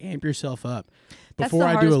up. Like amp yourself up. That's Before the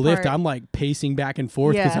I do a hardest lift, part. I'm like pacing back and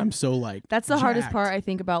forth because I'm so like That's the hardest jacked. part, I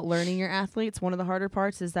think, about learning your athletes. One of the harder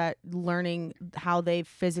parts is that learning how they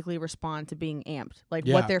physically respond to being amped. Like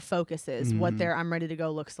what their focus is, what their I'm ready to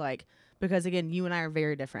go looks like. Because again, you and I are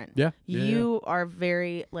very different. Yeah. You are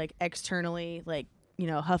very like externally like, you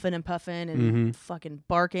know, huffing and puffing and fucking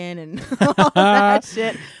barking and all that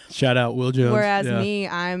shit. Shout out Will Jones. Whereas me,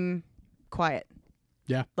 I'm quiet.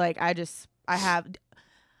 Yeah. Like I have.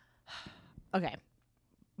 Okay,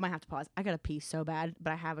 might have to pause. I gotta pee so bad,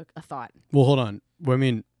 but I have a thought. Well, hold on. Well, I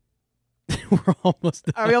mean, we're almost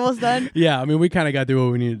done. Are we almost done? Yeah. I mean, we kind of got through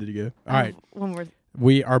what we needed to do. All right. One more.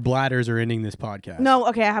 Our bladders are ending this podcast. No,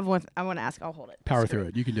 okay, I have one. I want to ask. I'll hold it. Power through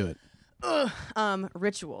it. You can do it.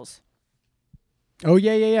 Rituals. Oh,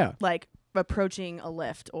 yeah. Like approaching a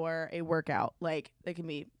lift or a workout. Like it can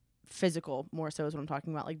be physical more so is what I'm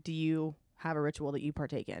talking about. Like, do you have a ritual that you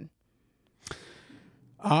partake in?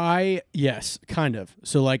 Yes, kind of.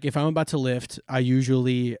 So like if I'm about to lift, I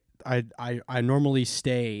normally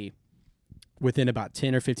stay within about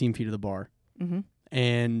 10 or 15 feet of the bar. Mm-hmm.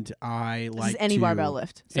 And I This like is any barbell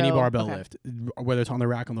lift. So, any barbell okay. lift, whether it's on the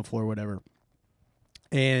rack, on the floor, whatever.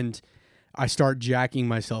 And I start jacking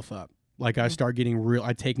myself up. Like I start getting real.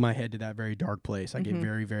 I take my head to that very dark place. I get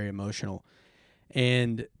very, very emotional.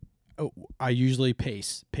 And I usually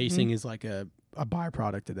pace. Pacing is like a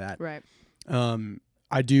byproduct of that. Right.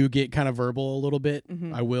 I do get kind of verbal a little bit.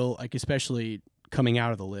 Mm-hmm. I will, like, especially coming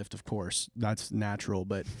out of the lift, of course. That's natural.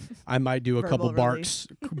 But I might do a couple barks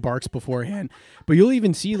beforehand. But you'll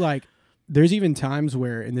even see, like, there's even times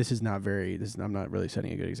where, and I'm not really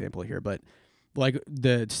setting a good example here, but like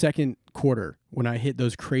the second quarter when I hit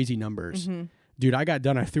those crazy numbers, dude, I got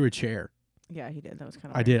done. I threw a chair. Yeah, he did. That was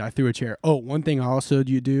kind of. I did. I threw a chair. Oh, one thing also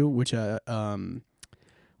you do, which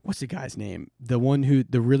what's the guy's name? The one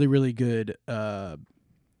the really, really good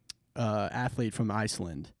athlete from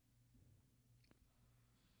Iceland.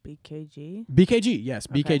 BKG? BKG, yes,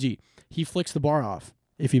 Okay. BKG. He flicks the bar off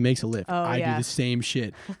if he makes a lift. Oh, I do the same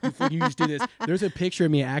shit. You just do this. There's a picture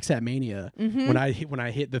of me at Axat Mania when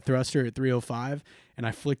I hit the thruster at 305 and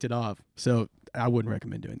I flicked it off. So I wouldn't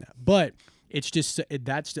recommend doing that. But it's just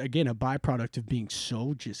that's again a byproduct of being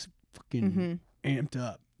so just fucking amped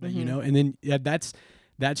up, you know. And then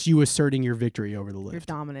that's you asserting your victory over the lift. Your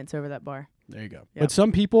dominance over that bar. There you go. Yep. But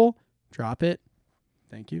some people drop it,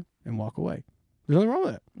 thank you, and walk away. There's nothing wrong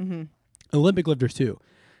with that. Mm-hmm. Olympic lifters too.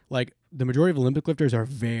 Like the majority of Olympic lifters are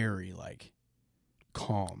very like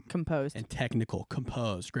calm, Composed. and technical,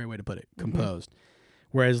 composed. Great way to put it, composed.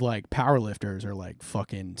 Whereas like power lifters are like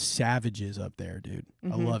fucking savages up there, dude.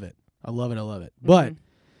 I love it. I love it. But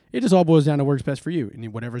it just all boils down to what's best for you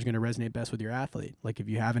and whatever's going to resonate best with your athlete. Like if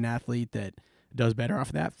you have an athlete that does better off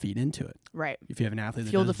of that, feed into it. Right. If you have an athlete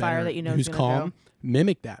Fuel that the fire better, that you know who's is gonna calm, go.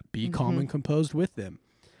 mimic that. Be calm and composed with them.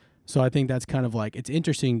 So I think that's kind of like it's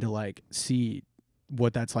interesting to like see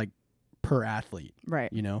what that's like per athlete.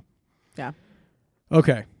 Right. You know? Yeah.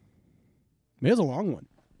 Okay. Maybe it was a long one.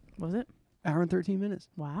 Was it? Hour and 13 minutes.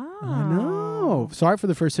 Wow. I know. Sorry for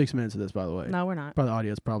the first 6 minutes of this, by the way. No, we're not. Probably the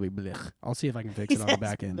audio is probably blech. I'll see if I can fix it on the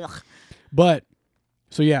back end. Blech. But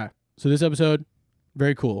so yeah. So this episode,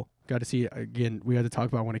 very cool. Got to see again. We got to talk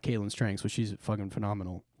about one of Caitlin's strengths, which she's fucking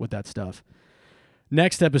phenomenal with that stuff.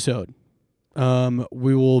 Next episode,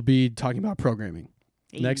 we will be talking about programming.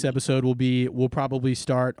 Next episode we'll probably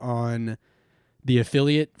start on the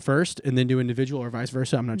affiliate first and then do individual or vice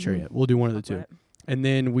versa. I'm not sure yet. We'll do one of the two. Right. And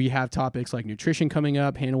then we have topics like nutrition coming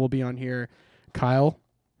up. Hannah will be on here. Kyle,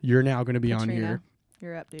 you're now going to be on here,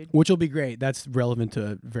 You're up, dude. which will be great. That's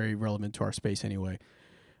very relevant to our space anyway.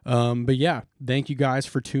 But yeah, thank you guys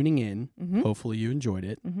for tuning in. Hopefully you enjoyed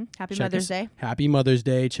it. Happy Check Mother's us- Day. Happy Mother's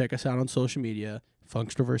Day. Check us out on social media.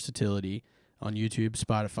 Functional Versatility on YouTube,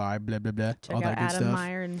 Spotify, blah, blah, blah. Check all out that good Adam stuff.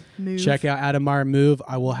 Meyer and Move. Check out Adam Meyer Move.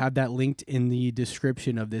 I will have that linked in the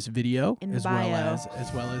description of this video, In the as bio.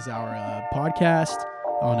 well as our podcast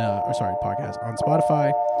on podcast on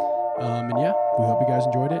Spotify. And yeah, we hope you guys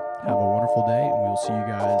enjoyed it. Have a wonderful day, and we'll see you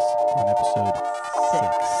guys on episode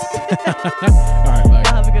 6. All right, bye.